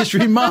find this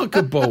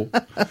remarkable.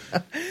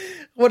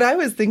 What I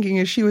was thinking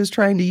is she was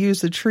trying to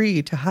use the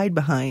tree to hide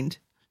behind.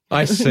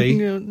 I see.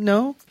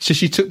 No? So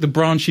she took the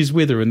branches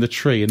with her and the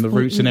tree and the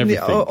roots and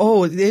everything.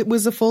 Oh, it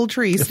was a full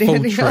tree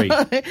standing full tree.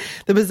 on it.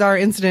 The bizarre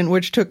incident,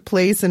 which took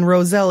place in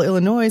Roselle,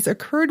 Illinois,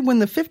 occurred when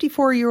the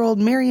 54-year-old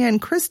Marianne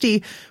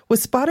Christie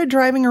was spotted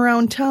driving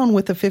around town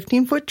with a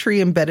 15-foot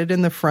tree embedded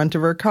in the front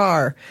of her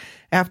car.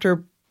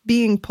 After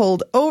being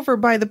pulled over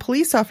by the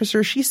police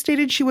officer, she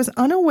stated she was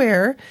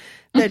unaware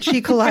that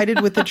she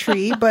collided with the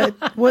tree, but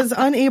was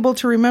unable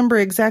to remember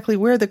exactly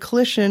where the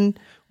collision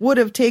would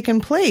have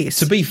taken place.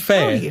 To be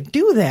fair, how do you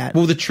do that?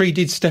 Well, the tree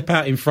did step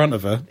out in front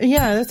of her.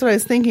 Yeah, that's what I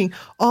was thinking.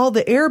 All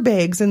the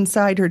airbags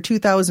inside her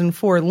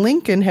 2004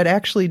 Lincoln had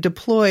actually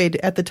deployed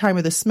at the time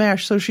of the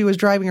smash, so she was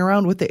driving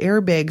around with the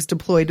airbags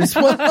deployed as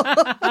well.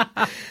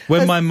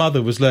 When my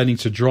mother was learning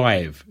to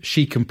drive,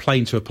 she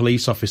complained to a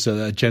police officer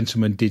that a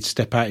gentleman did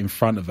step out in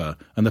front of her,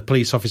 and the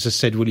police officer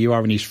said, "Well, you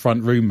are in his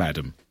front room,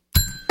 madam."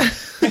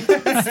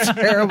 That's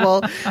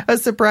terrible. A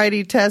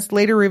sobriety test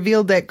later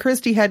revealed that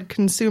Christie had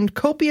consumed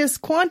copious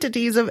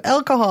quantities of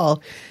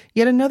alcohol.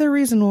 Yet another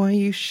reason why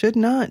you should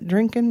not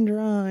drink and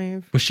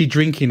drive. Was she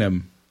drinking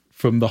them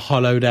from the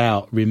hollowed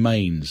out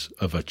remains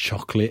of a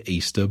chocolate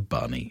Easter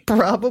bunny?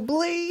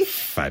 Probably.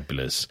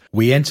 Fabulous.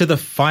 We enter the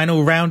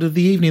final round of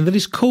the evening that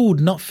is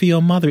called Not For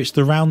Your Mother. It's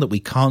the round that we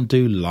can't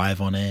do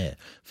live on air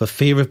for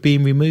fear of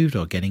being removed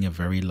or getting a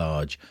very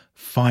large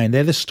fine.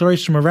 They're the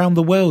stories from around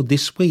the world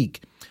this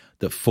week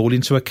that fall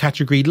into a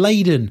category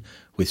laden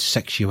with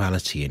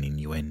sexuality and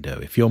innuendo.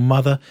 If your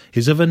mother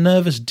is of a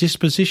nervous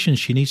disposition,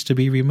 she needs to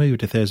be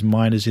removed. If there's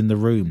minors in the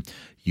room,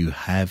 you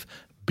have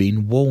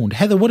been warned.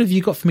 Heather, what have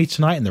you got for me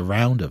tonight in the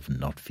round of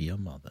Not For Your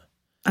Mother?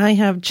 I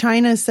have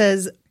China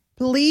says,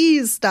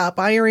 please stop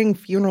hiring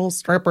funeral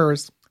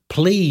strippers.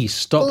 Please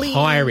stop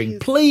hiring.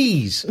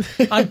 Please.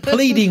 I'm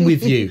pleading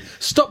with you.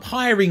 Stop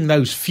hiring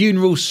those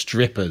funeral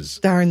strippers.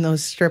 Darn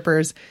those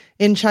strippers.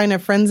 In China,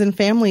 friends and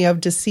family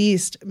of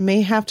deceased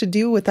may have to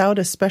do without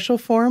a special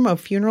form of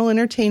funeral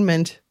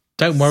entertainment.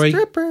 Don't worry.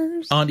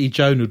 Strippers. Auntie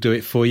Joan will do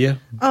it for you.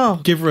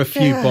 Oh, give her a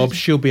few God. bob.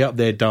 She'll be up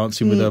there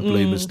dancing with her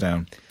bloomers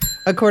down.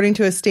 According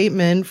to a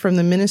statement from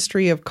the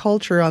Ministry of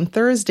Culture on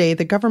Thursday,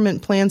 the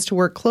government plans to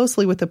work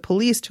closely with the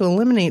police to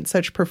eliminate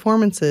such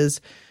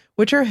performances,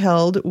 which are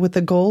held with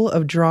the goal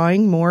of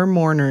drawing more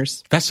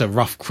mourners. That's a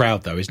rough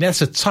crowd, though, isn't it?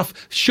 That's a tough...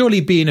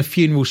 Surely being a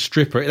funeral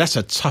stripper, that's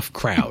a tough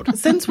crowd.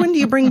 Since when do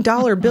you bring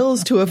dollar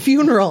bills to a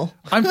funeral?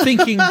 I'm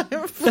thinking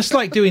that's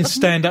like doing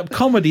stand-up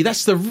comedy.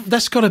 That's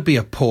got to be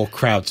a poor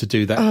crowd to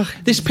do that.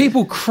 There's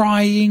people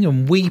crying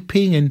and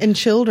weeping and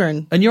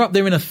children. And you're up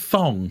there in a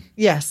thong.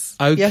 Yes.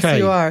 Okay. Yes,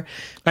 you are.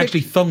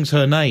 Actually, thong's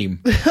her name.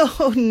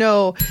 Oh,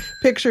 no.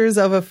 Pictures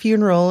of a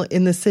funeral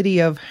in the city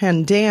of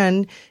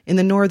Handan in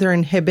the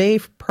northern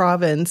Hebei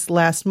province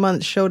last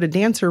month showed a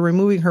dancer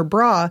removing her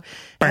bra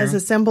as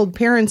assembled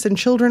parents and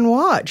children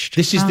watched.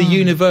 This is the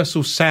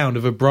universal sound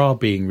of a bra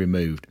being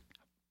removed.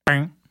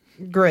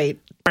 Great.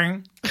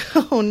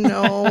 Oh,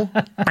 no.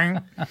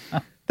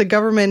 The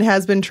government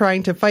has been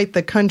trying to fight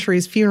the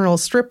country's funeral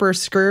stripper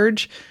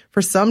scourge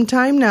for some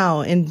time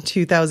now. In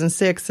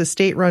 2006, the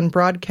state-run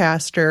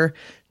broadcaster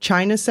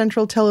China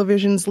Central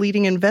Television's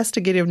leading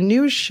investigative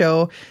news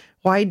show,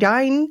 Why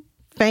Dine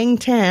Fang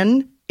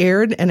Tan,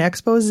 aired an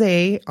expose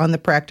on the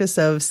practice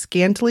of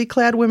scantily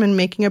clad women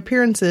making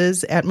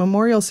appearances at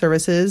memorial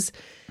services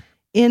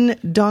in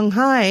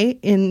Donghai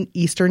in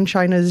eastern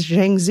China's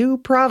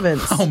Jiangsu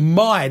province. Oh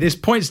my, there's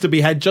points to be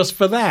had just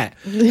for that.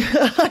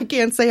 I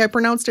can't say I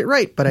pronounced it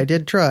right, but I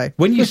did try.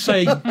 When you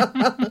say, do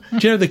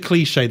you know the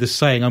cliche, the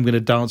saying, I'm going to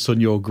dance on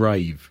your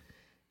grave?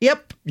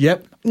 Yep.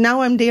 Yep.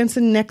 Now I'm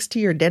dancing next to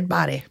your dead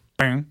body.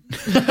 The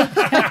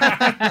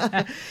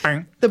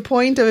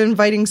point of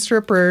inviting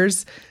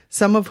strippers,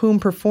 some of whom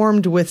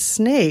performed with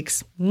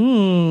snakes,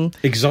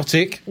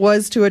 exotic,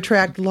 was to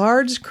attract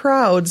large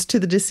crowds to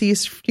the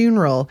deceased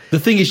funeral. The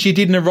thing is, she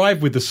didn't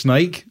arrive with the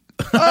snake.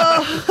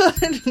 Oh,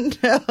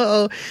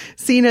 no.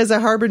 Seen as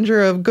a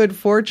harbinger of good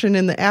fortune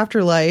in the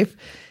afterlife,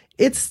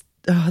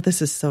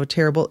 this is so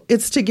terrible.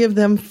 It's to give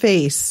them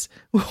face,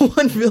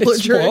 one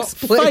villager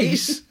explained.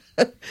 Face?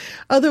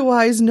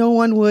 Otherwise, no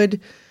one would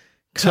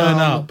turn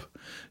up.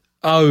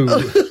 Oh.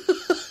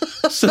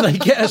 So they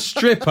get a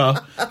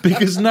stripper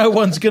because no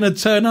one's going to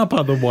turn up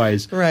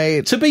otherwise.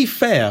 Right. To be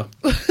fair,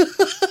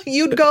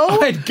 you'd go?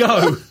 I'd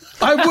go.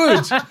 I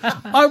would.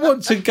 I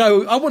want to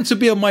go. I want to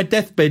be on my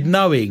deathbed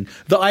knowing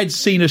that I'd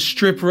seen a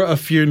stripper at a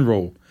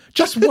funeral.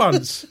 Just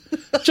once.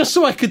 Just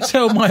so I could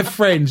tell my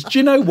friends, do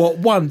you know what?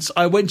 Once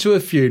I went to a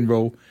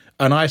funeral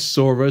and I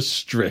saw a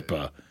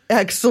stripper.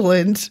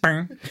 Excellent.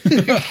 God.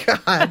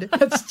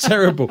 That's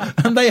terrible.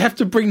 And they have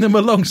to bring them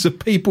along so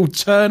people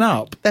turn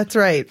up. That's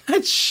right.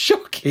 That's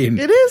shocking.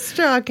 It is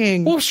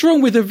shocking. What's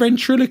wrong with a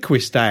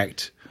ventriloquist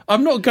act?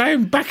 I'm not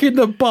going back in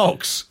the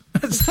box.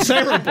 That's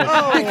terrible.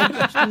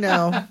 Oh,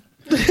 no.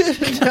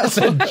 That's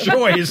a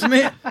joy, isn't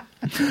it?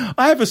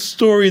 I have a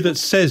story that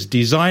says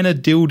designer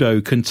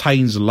dildo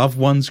contains loved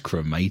one's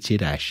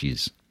cremated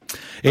ashes.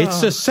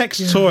 It's a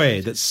sex toy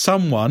that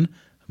someone,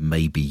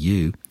 maybe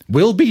you,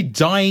 will be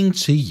dying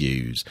to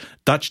use.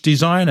 Dutch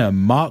designer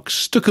Mark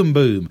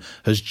Stukenboom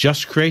has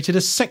just created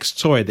a sex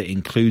toy that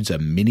includes a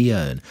mini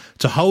urn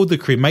to hold the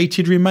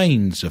cremated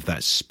remains of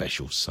that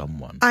special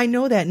someone. I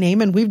know that name,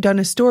 and we've done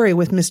a story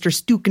with Mr.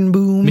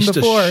 Stukenboom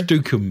before. Mr.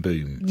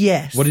 Stukenboom.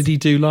 Yes. What did he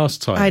do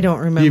last time? I don't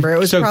remember. It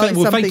was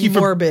probably something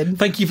morbid.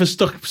 Thank you for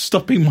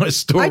stopping my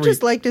story. I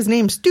just liked his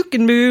name,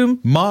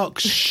 Stukenboom. Mark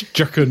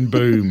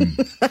Stukenboom.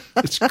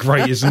 It's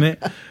great, isn't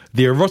it?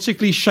 The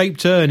erotically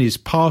shaped urn is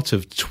part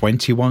of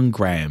 21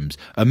 grams,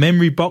 a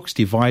memory box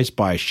devised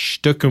by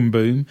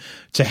Stukenboom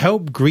to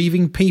help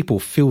grieving people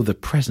feel the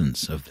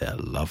presence of their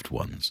loved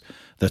ones.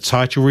 The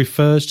title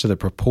refers to the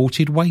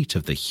purported weight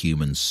of the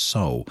human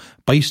soul,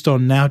 based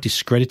on now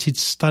discredited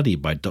study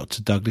by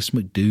Dr. Douglas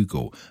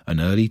McDougall, an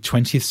early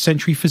 20th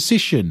century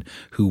physician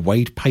who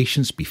weighed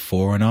patients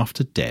before and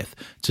after death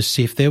to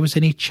see if there was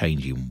any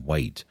change in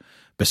weight.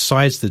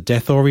 Besides the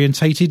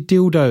death-orientated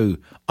dildo,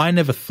 I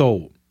never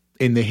thought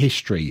in the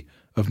history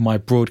of my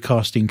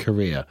broadcasting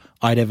career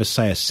I'd ever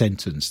say a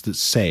sentence that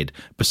said,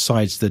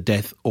 besides the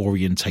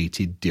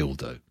death-orientated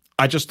dildo.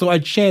 I just thought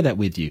I'd share that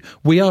with you.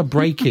 We are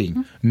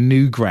breaking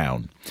new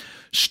ground.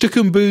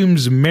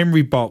 Stukenboom's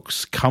memory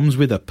box comes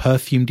with a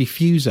perfume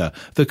diffuser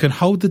that can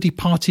hold the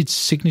departed's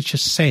signature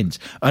scent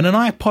and an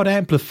iPod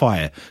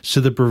amplifier so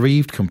the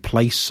bereaved can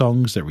play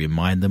songs that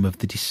remind them of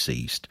the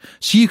deceased.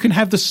 So you can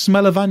have the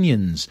smell of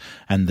onions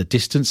and the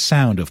distant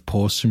sound of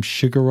Pour Some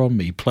Sugar on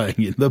Me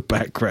playing in the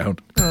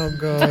background. Oh,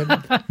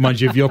 God. Mind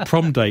you, of your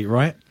prom date,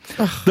 right?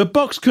 The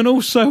box can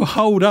also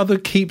hold other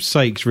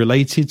keepsakes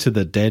related to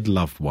the dead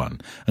loved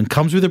one and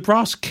comes with a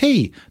brass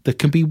key that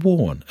can be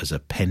worn as a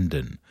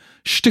pendant.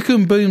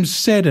 Stukenboom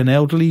said an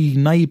elderly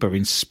neighbour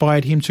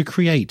inspired him to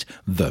create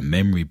the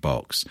memory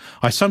box.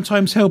 I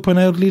sometimes help an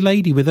elderly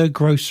lady with her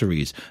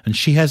groceries, and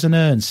she has an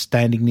urn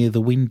standing near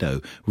the window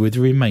with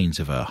the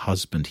remains of her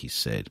husband, he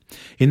said.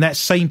 In that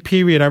same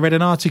period, I read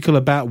an article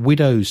about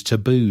widows,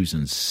 taboos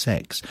and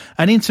sex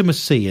and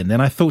intimacy, and then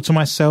I thought to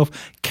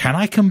myself, can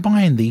I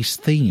combine these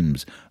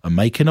themes and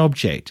make an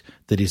object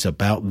that is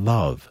about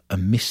love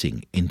and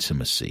missing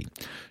intimacy?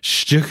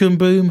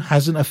 Stukenboom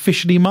hasn't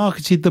officially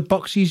marketed the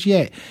boxes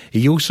yet.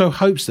 He also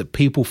hopes that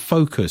people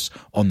focus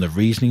on the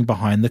reasoning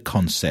behind the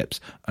concepts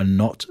and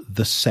not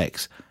the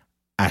sex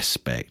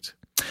aspect.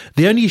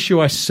 The only issue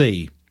I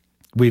see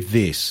with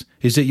this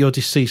is that your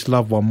deceased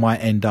loved one might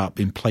end up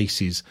in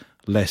places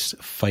less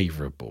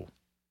favourable.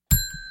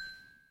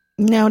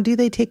 Now, do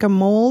they take a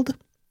mold?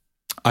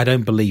 I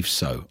don't believe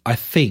so. I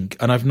think,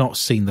 and I've not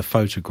seen the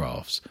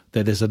photographs,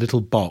 that there's a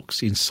little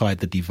box inside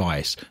the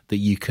device that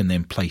you can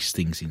then place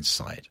things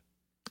inside,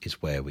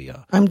 is where we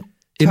are.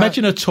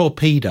 Imagine a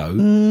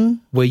torpedo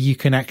where you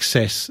can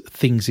access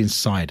things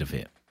inside of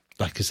it.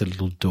 like as a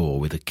little door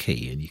with a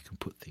key, and you can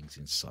put things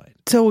inside.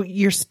 So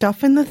you're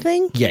stuffing the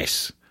thing?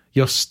 Yes,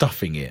 you're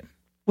stuffing it.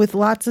 With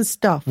lots of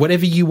stuff.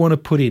 Whatever you want to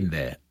put in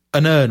there.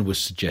 An urn was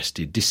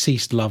suggested.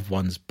 Deceased loved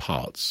ones'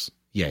 parts.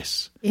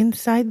 Yes.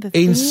 Inside the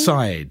thing?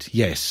 Inside,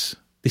 yes.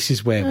 This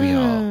is where we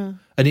are.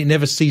 And it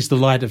never sees the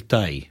light of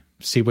day.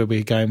 See where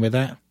we're going with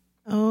that?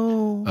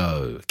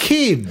 Oh,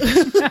 Kim!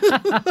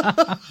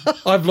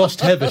 I've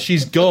lost Heather.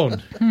 She's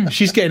gone.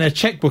 She's getting her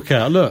checkbook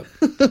out. Look.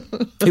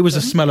 It was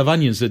the smell of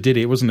onions that did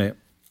it, wasn't it?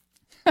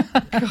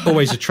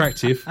 Always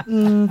attractive.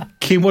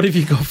 Kim, what have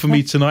you got for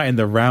me tonight in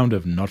the round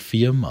of Not For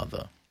Your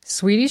Mother?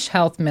 Swedish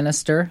health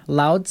minister,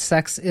 loud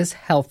sex is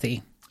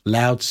healthy.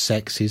 Loud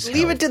sex is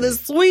Leave healthy. it to the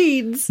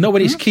Swedes. Not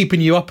when it's keeping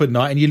you up at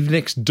night and you live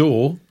next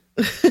door.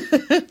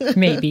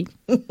 Maybe.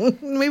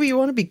 Maybe you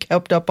want to be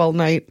kept up all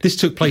night. This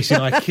took place in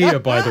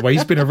IKEA, by the way.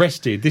 He's been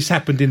arrested. This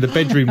happened in the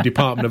bedroom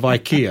department of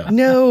IKEA.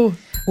 No.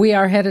 We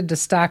are headed to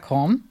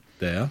Stockholm.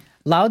 There.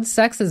 Loud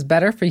sex is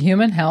better for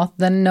human health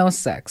than no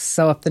sex.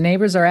 So if the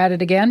neighbors are at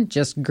it again,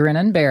 just grin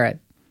and bear it.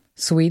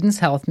 Sweden's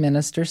health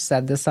minister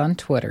said this on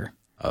Twitter.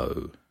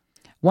 Oh.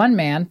 One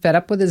man, fed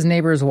up with his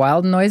neighbor's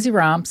wild and noisy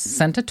romps,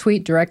 sent a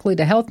tweet directly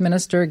to Health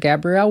Minister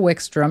Gabrielle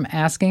Wickstrom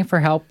asking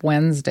for help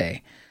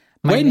Wednesday.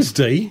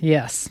 Wednesday?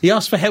 Yes. He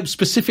asked for help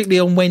specifically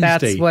on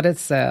Wednesday. That's what it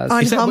says.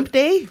 On that hump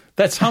day?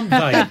 That's hump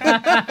day.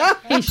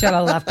 He should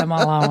have left them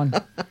alone.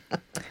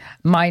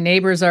 My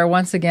neighbors are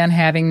once again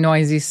having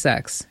noisy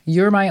sex.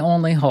 You're my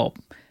only hope.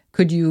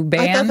 Could you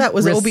ban I thought that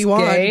was risque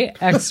Obi-Wan.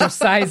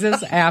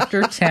 exercises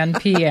after 10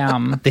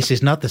 p.m.? This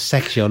is not the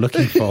sex you're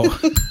looking for.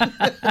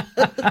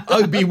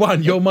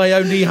 Obi-Wan, you're my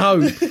only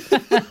hope.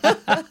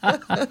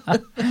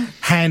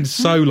 Hand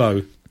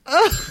Solo.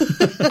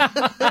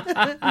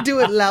 Do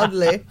it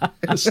loudly.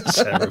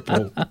 That's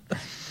terrible.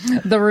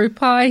 The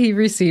reply he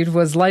received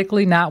was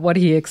likely not what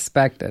he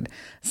expected.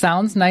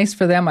 Sounds nice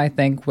for them, I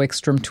think,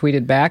 Wickstrom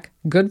tweeted back.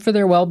 Good for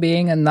their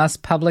well-being and thus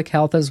public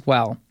health as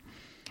well.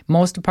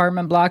 Most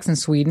apartment blocks in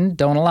Sweden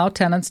don't allow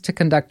tenants to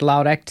conduct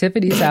loud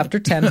activities after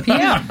 10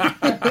 p.m.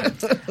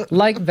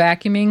 like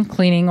vacuuming,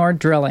 cleaning, or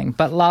drilling.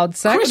 But loud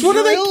sex... Chris, what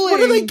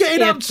are they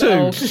getting up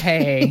to?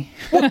 Okay.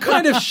 What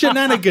kind of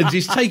shenanigans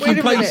is taking Wait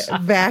a place?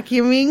 minute.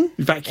 Vacuuming?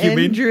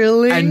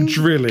 Vacuuming. And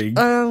drilling?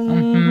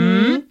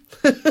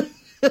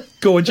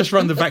 Go on, just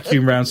run the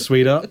vacuum round,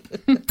 sweetheart.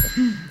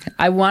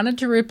 I wanted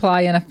to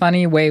reply in a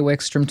funny way,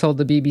 Wickstrom told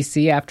the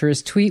BBC after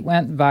his tweet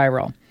went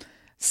viral.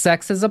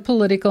 Sex is a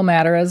political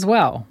matter as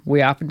well.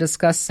 We often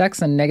discuss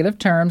sex in negative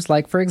terms,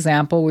 like, for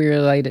example, we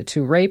relate it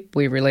to rape,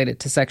 we relate it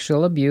to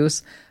sexual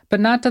abuse,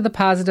 but not to the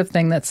positive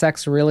thing that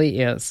sex really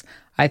is.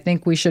 I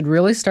think we should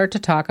really start to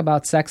talk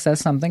about sex as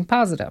something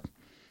positive.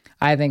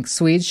 I think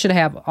Swedes should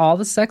have all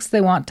the sex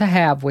they want to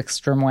have,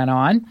 Wickstrom went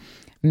on.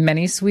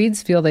 Many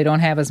Swedes feel they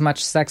don't have as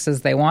much sex as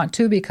they want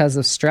to because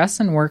of stress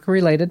and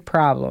work-related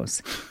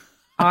problems.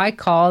 I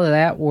call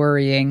that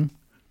worrying.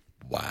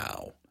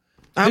 Wow.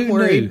 I'm Who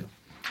worried. knew?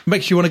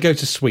 Makes you want to go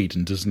to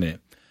Sweden, doesn't it?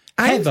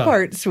 I'm Heather.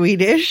 part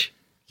Swedish.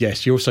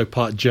 Yes, you're also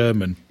part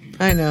German.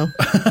 I know.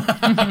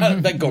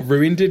 That got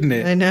ruined, didn't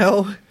it? I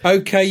know.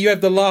 Okay, you have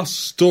the last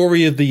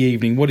story of the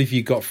evening. What have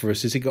you got for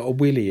us? Has it got a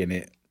willy in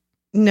it?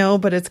 No,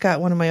 but it's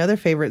got one of my other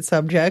favorite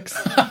subjects.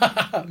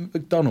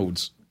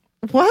 McDonald's.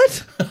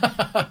 What?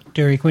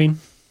 Dairy Queen.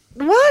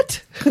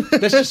 What?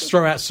 Let's just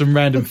throw out some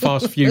random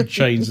fast food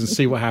chains and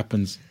see what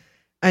happens.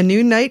 A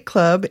new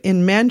nightclub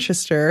in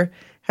Manchester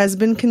has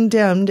been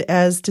condemned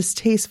as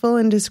distasteful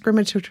and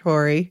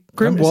discriminatory.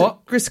 And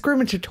what?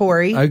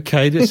 Discriminatory.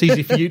 Okay, that's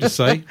easy for you to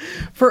say.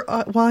 For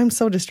well, I'm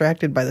so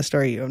distracted by the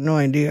story, you have no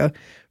idea.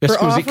 That's For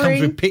because it comes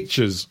offering- with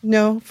pictures.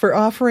 No, for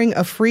offering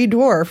a free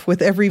dwarf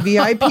with every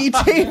VIP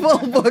table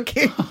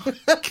booking.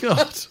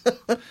 God.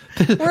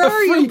 Where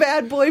are you,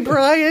 bad boy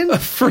Brian? A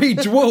free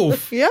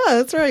dwarf. Yeah,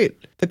 that's right.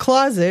 The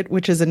Closet,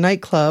 which is a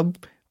nightclub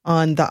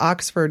on the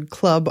Oxford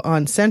Club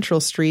on Central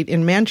Street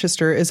in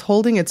Manchester, is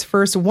holding its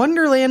first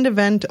Wonderland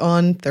event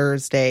on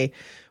Thursday.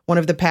 One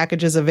of the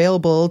packages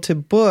available to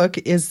book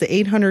is the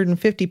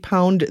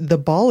 £850 The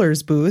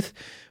Ballers booth,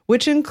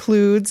 which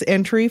includes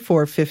entry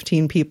for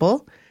 15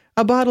 people,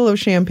 a bottle of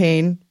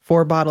champagne,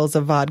 4 bottles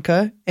of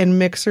vodka, and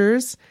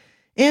mixers,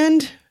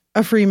 and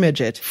a free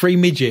midget. Free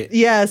midget.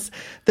 Yes,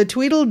 the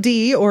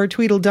Tweedledee or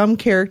Tweedledum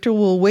character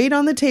will wait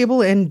on the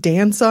table and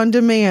dance on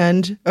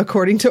demand,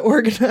 according to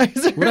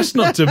organizers. Well, that's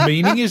not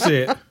demeaning, is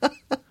it?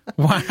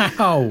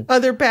 Wow.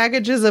 Other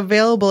packages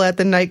available at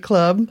the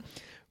nightclub,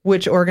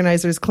 which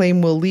organizers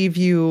claim will leave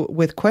you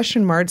with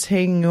question marks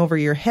hanging over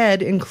your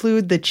head,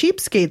 include the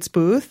Cheapskates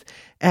booth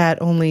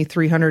at only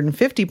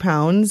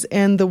 £350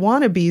 and the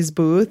Wannabes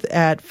booth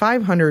at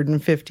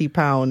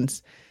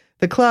 £550.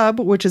 The club,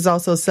 which is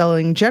also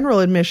selling general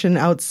admission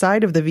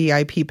outside of the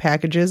VIP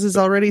packages, is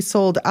already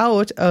sold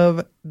out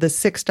of the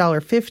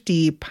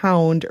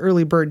 £6.50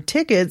 early bird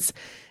tickets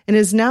and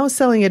is now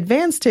selling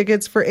advance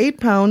tickets for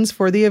 £8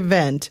 for the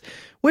event,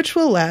 which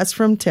will last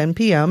from 10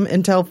 p.m.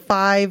 until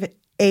 5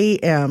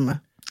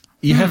 a.m.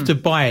 You have to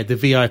buy the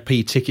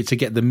VIP ticket to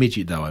get the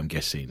midget, though, I'm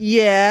guessing.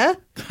 Yeah.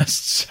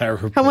 That's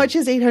terrible. How much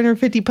is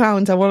 850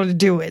 pounds? I wanted to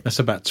do it. That's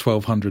about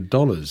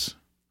 $1,200.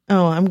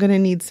 Oh, I'm going to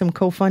need some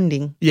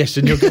co-funding. Yes,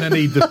 and you're going to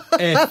need the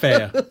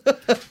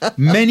airfare.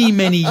 Many,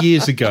 many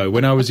years ago,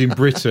 when I was in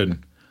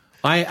Britain,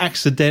 I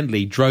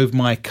accidentally drove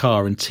my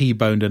car and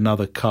T-boned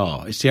another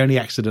car. It's the only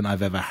accident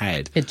I've ever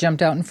had. It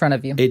jumped out in front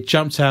of you. It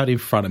jumped out in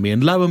front of me,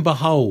 and lo and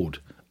behold,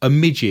 a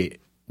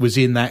midget was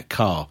in that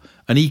car.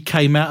 And he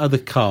came out of the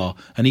car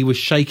and he was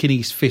shaking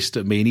his fist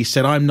at me and he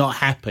said, "I'm not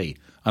happy."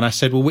 And I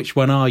said, "Well, which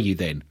one are you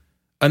then?"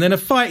 And then a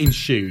fight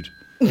ensued.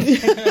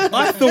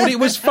 I thought it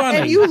was funny.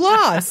 And you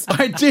lost.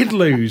 I did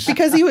lose.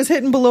 Because he was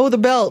hitting below the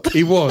belt.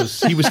 He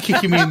was. He was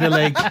kicking me in the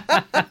leg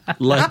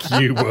like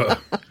you were.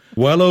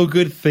 Well, all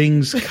good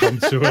things come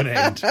to an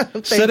end.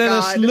 So then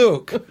let's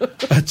look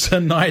at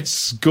tonight's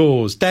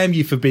scores. Damn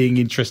you for being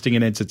interesting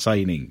and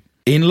entertaining.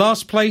 In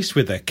last place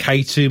with a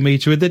K2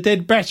 meter with a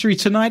dead battery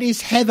tonight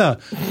is Heather,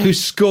 who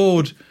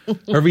scored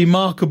a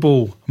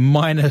remarkable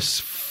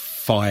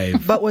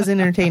 -5. But was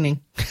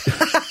entertaining.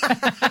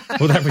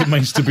 Well, that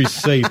remains to be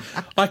seen.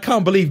 I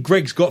can't believe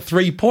Greg's got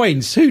 3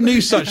 points. Who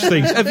knew such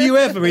things? Have you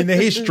ever in the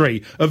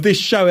history of this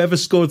show ever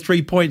scored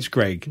 3 points,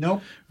 Greg?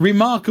 No.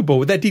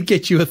 Remarkable. That did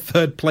get you a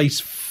third place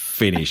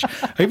finish.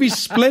 A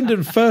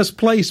resplendent first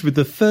place with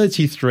the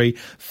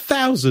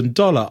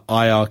 $33,000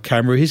 IR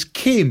camera is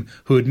Kim,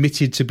 who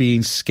admitted to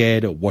being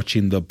scared at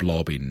watching The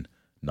Blob in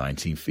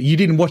 1950. You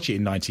didn't watch it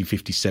in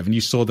 1957.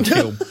 You saw the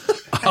film.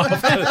 I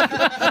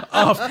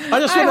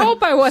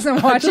hope I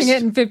wasn't watching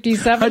it in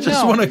 57. I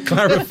just want to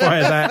clarify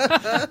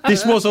that.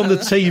 This was on the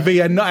TV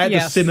and not at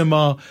the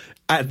cinema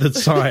at the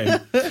time.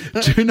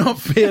 Do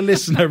not fear,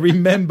 listener.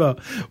 Remember,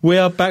 we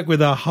are back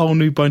with a whole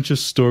new bunch of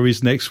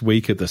stories next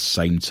week at the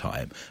same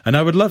time. And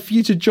I would love for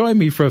you to join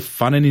me for a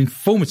fun and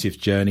informative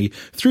journey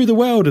through the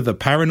world of the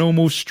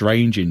paranormal,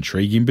 strange,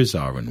 intriguing,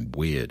 bizarre, and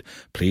weird.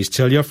 Please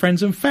tell your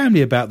friends and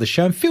family about the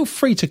show and feel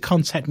free to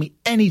contact me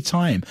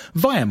anytime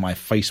via my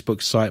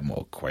Facebook site,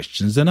 More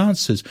Questions Than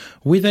Answers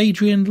with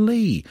Adrian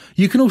Lee.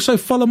 You can also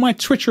follow my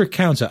Twitter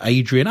account at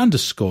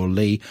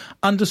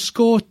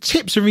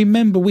Adrian_Lee_tips. And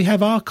remember, we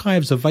have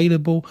archives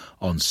available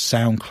on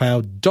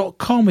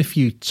soundcloud.com. If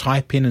you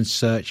type in and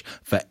search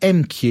for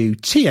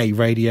MQTA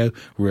Radio,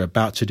 we're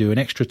about to do an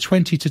extra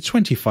 20 to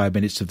 25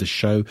 minutes of the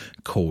show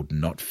called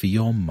Not For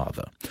Your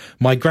Mother.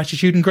 My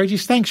gratitude and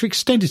greatest thanks are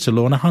extended to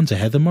Lorna Hunter,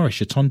 Heather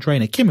Morris, Tom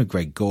Drainer, Kim and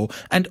Greg Gore,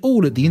 and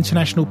all at the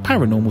International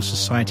Paranormal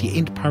Society,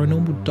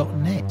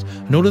 intparanormal.net,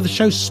 and all of the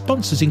show's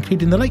sponsors,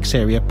 including the Lakes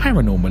Area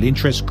Paranormal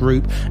Interest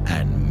Group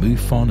and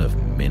MUFON of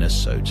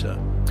Minnesota.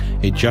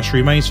 It just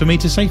remains for me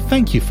to say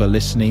thank you for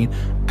listening,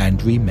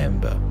 and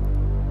remember,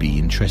 be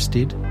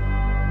interested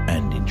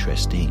and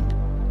interesting.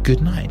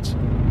 Good night.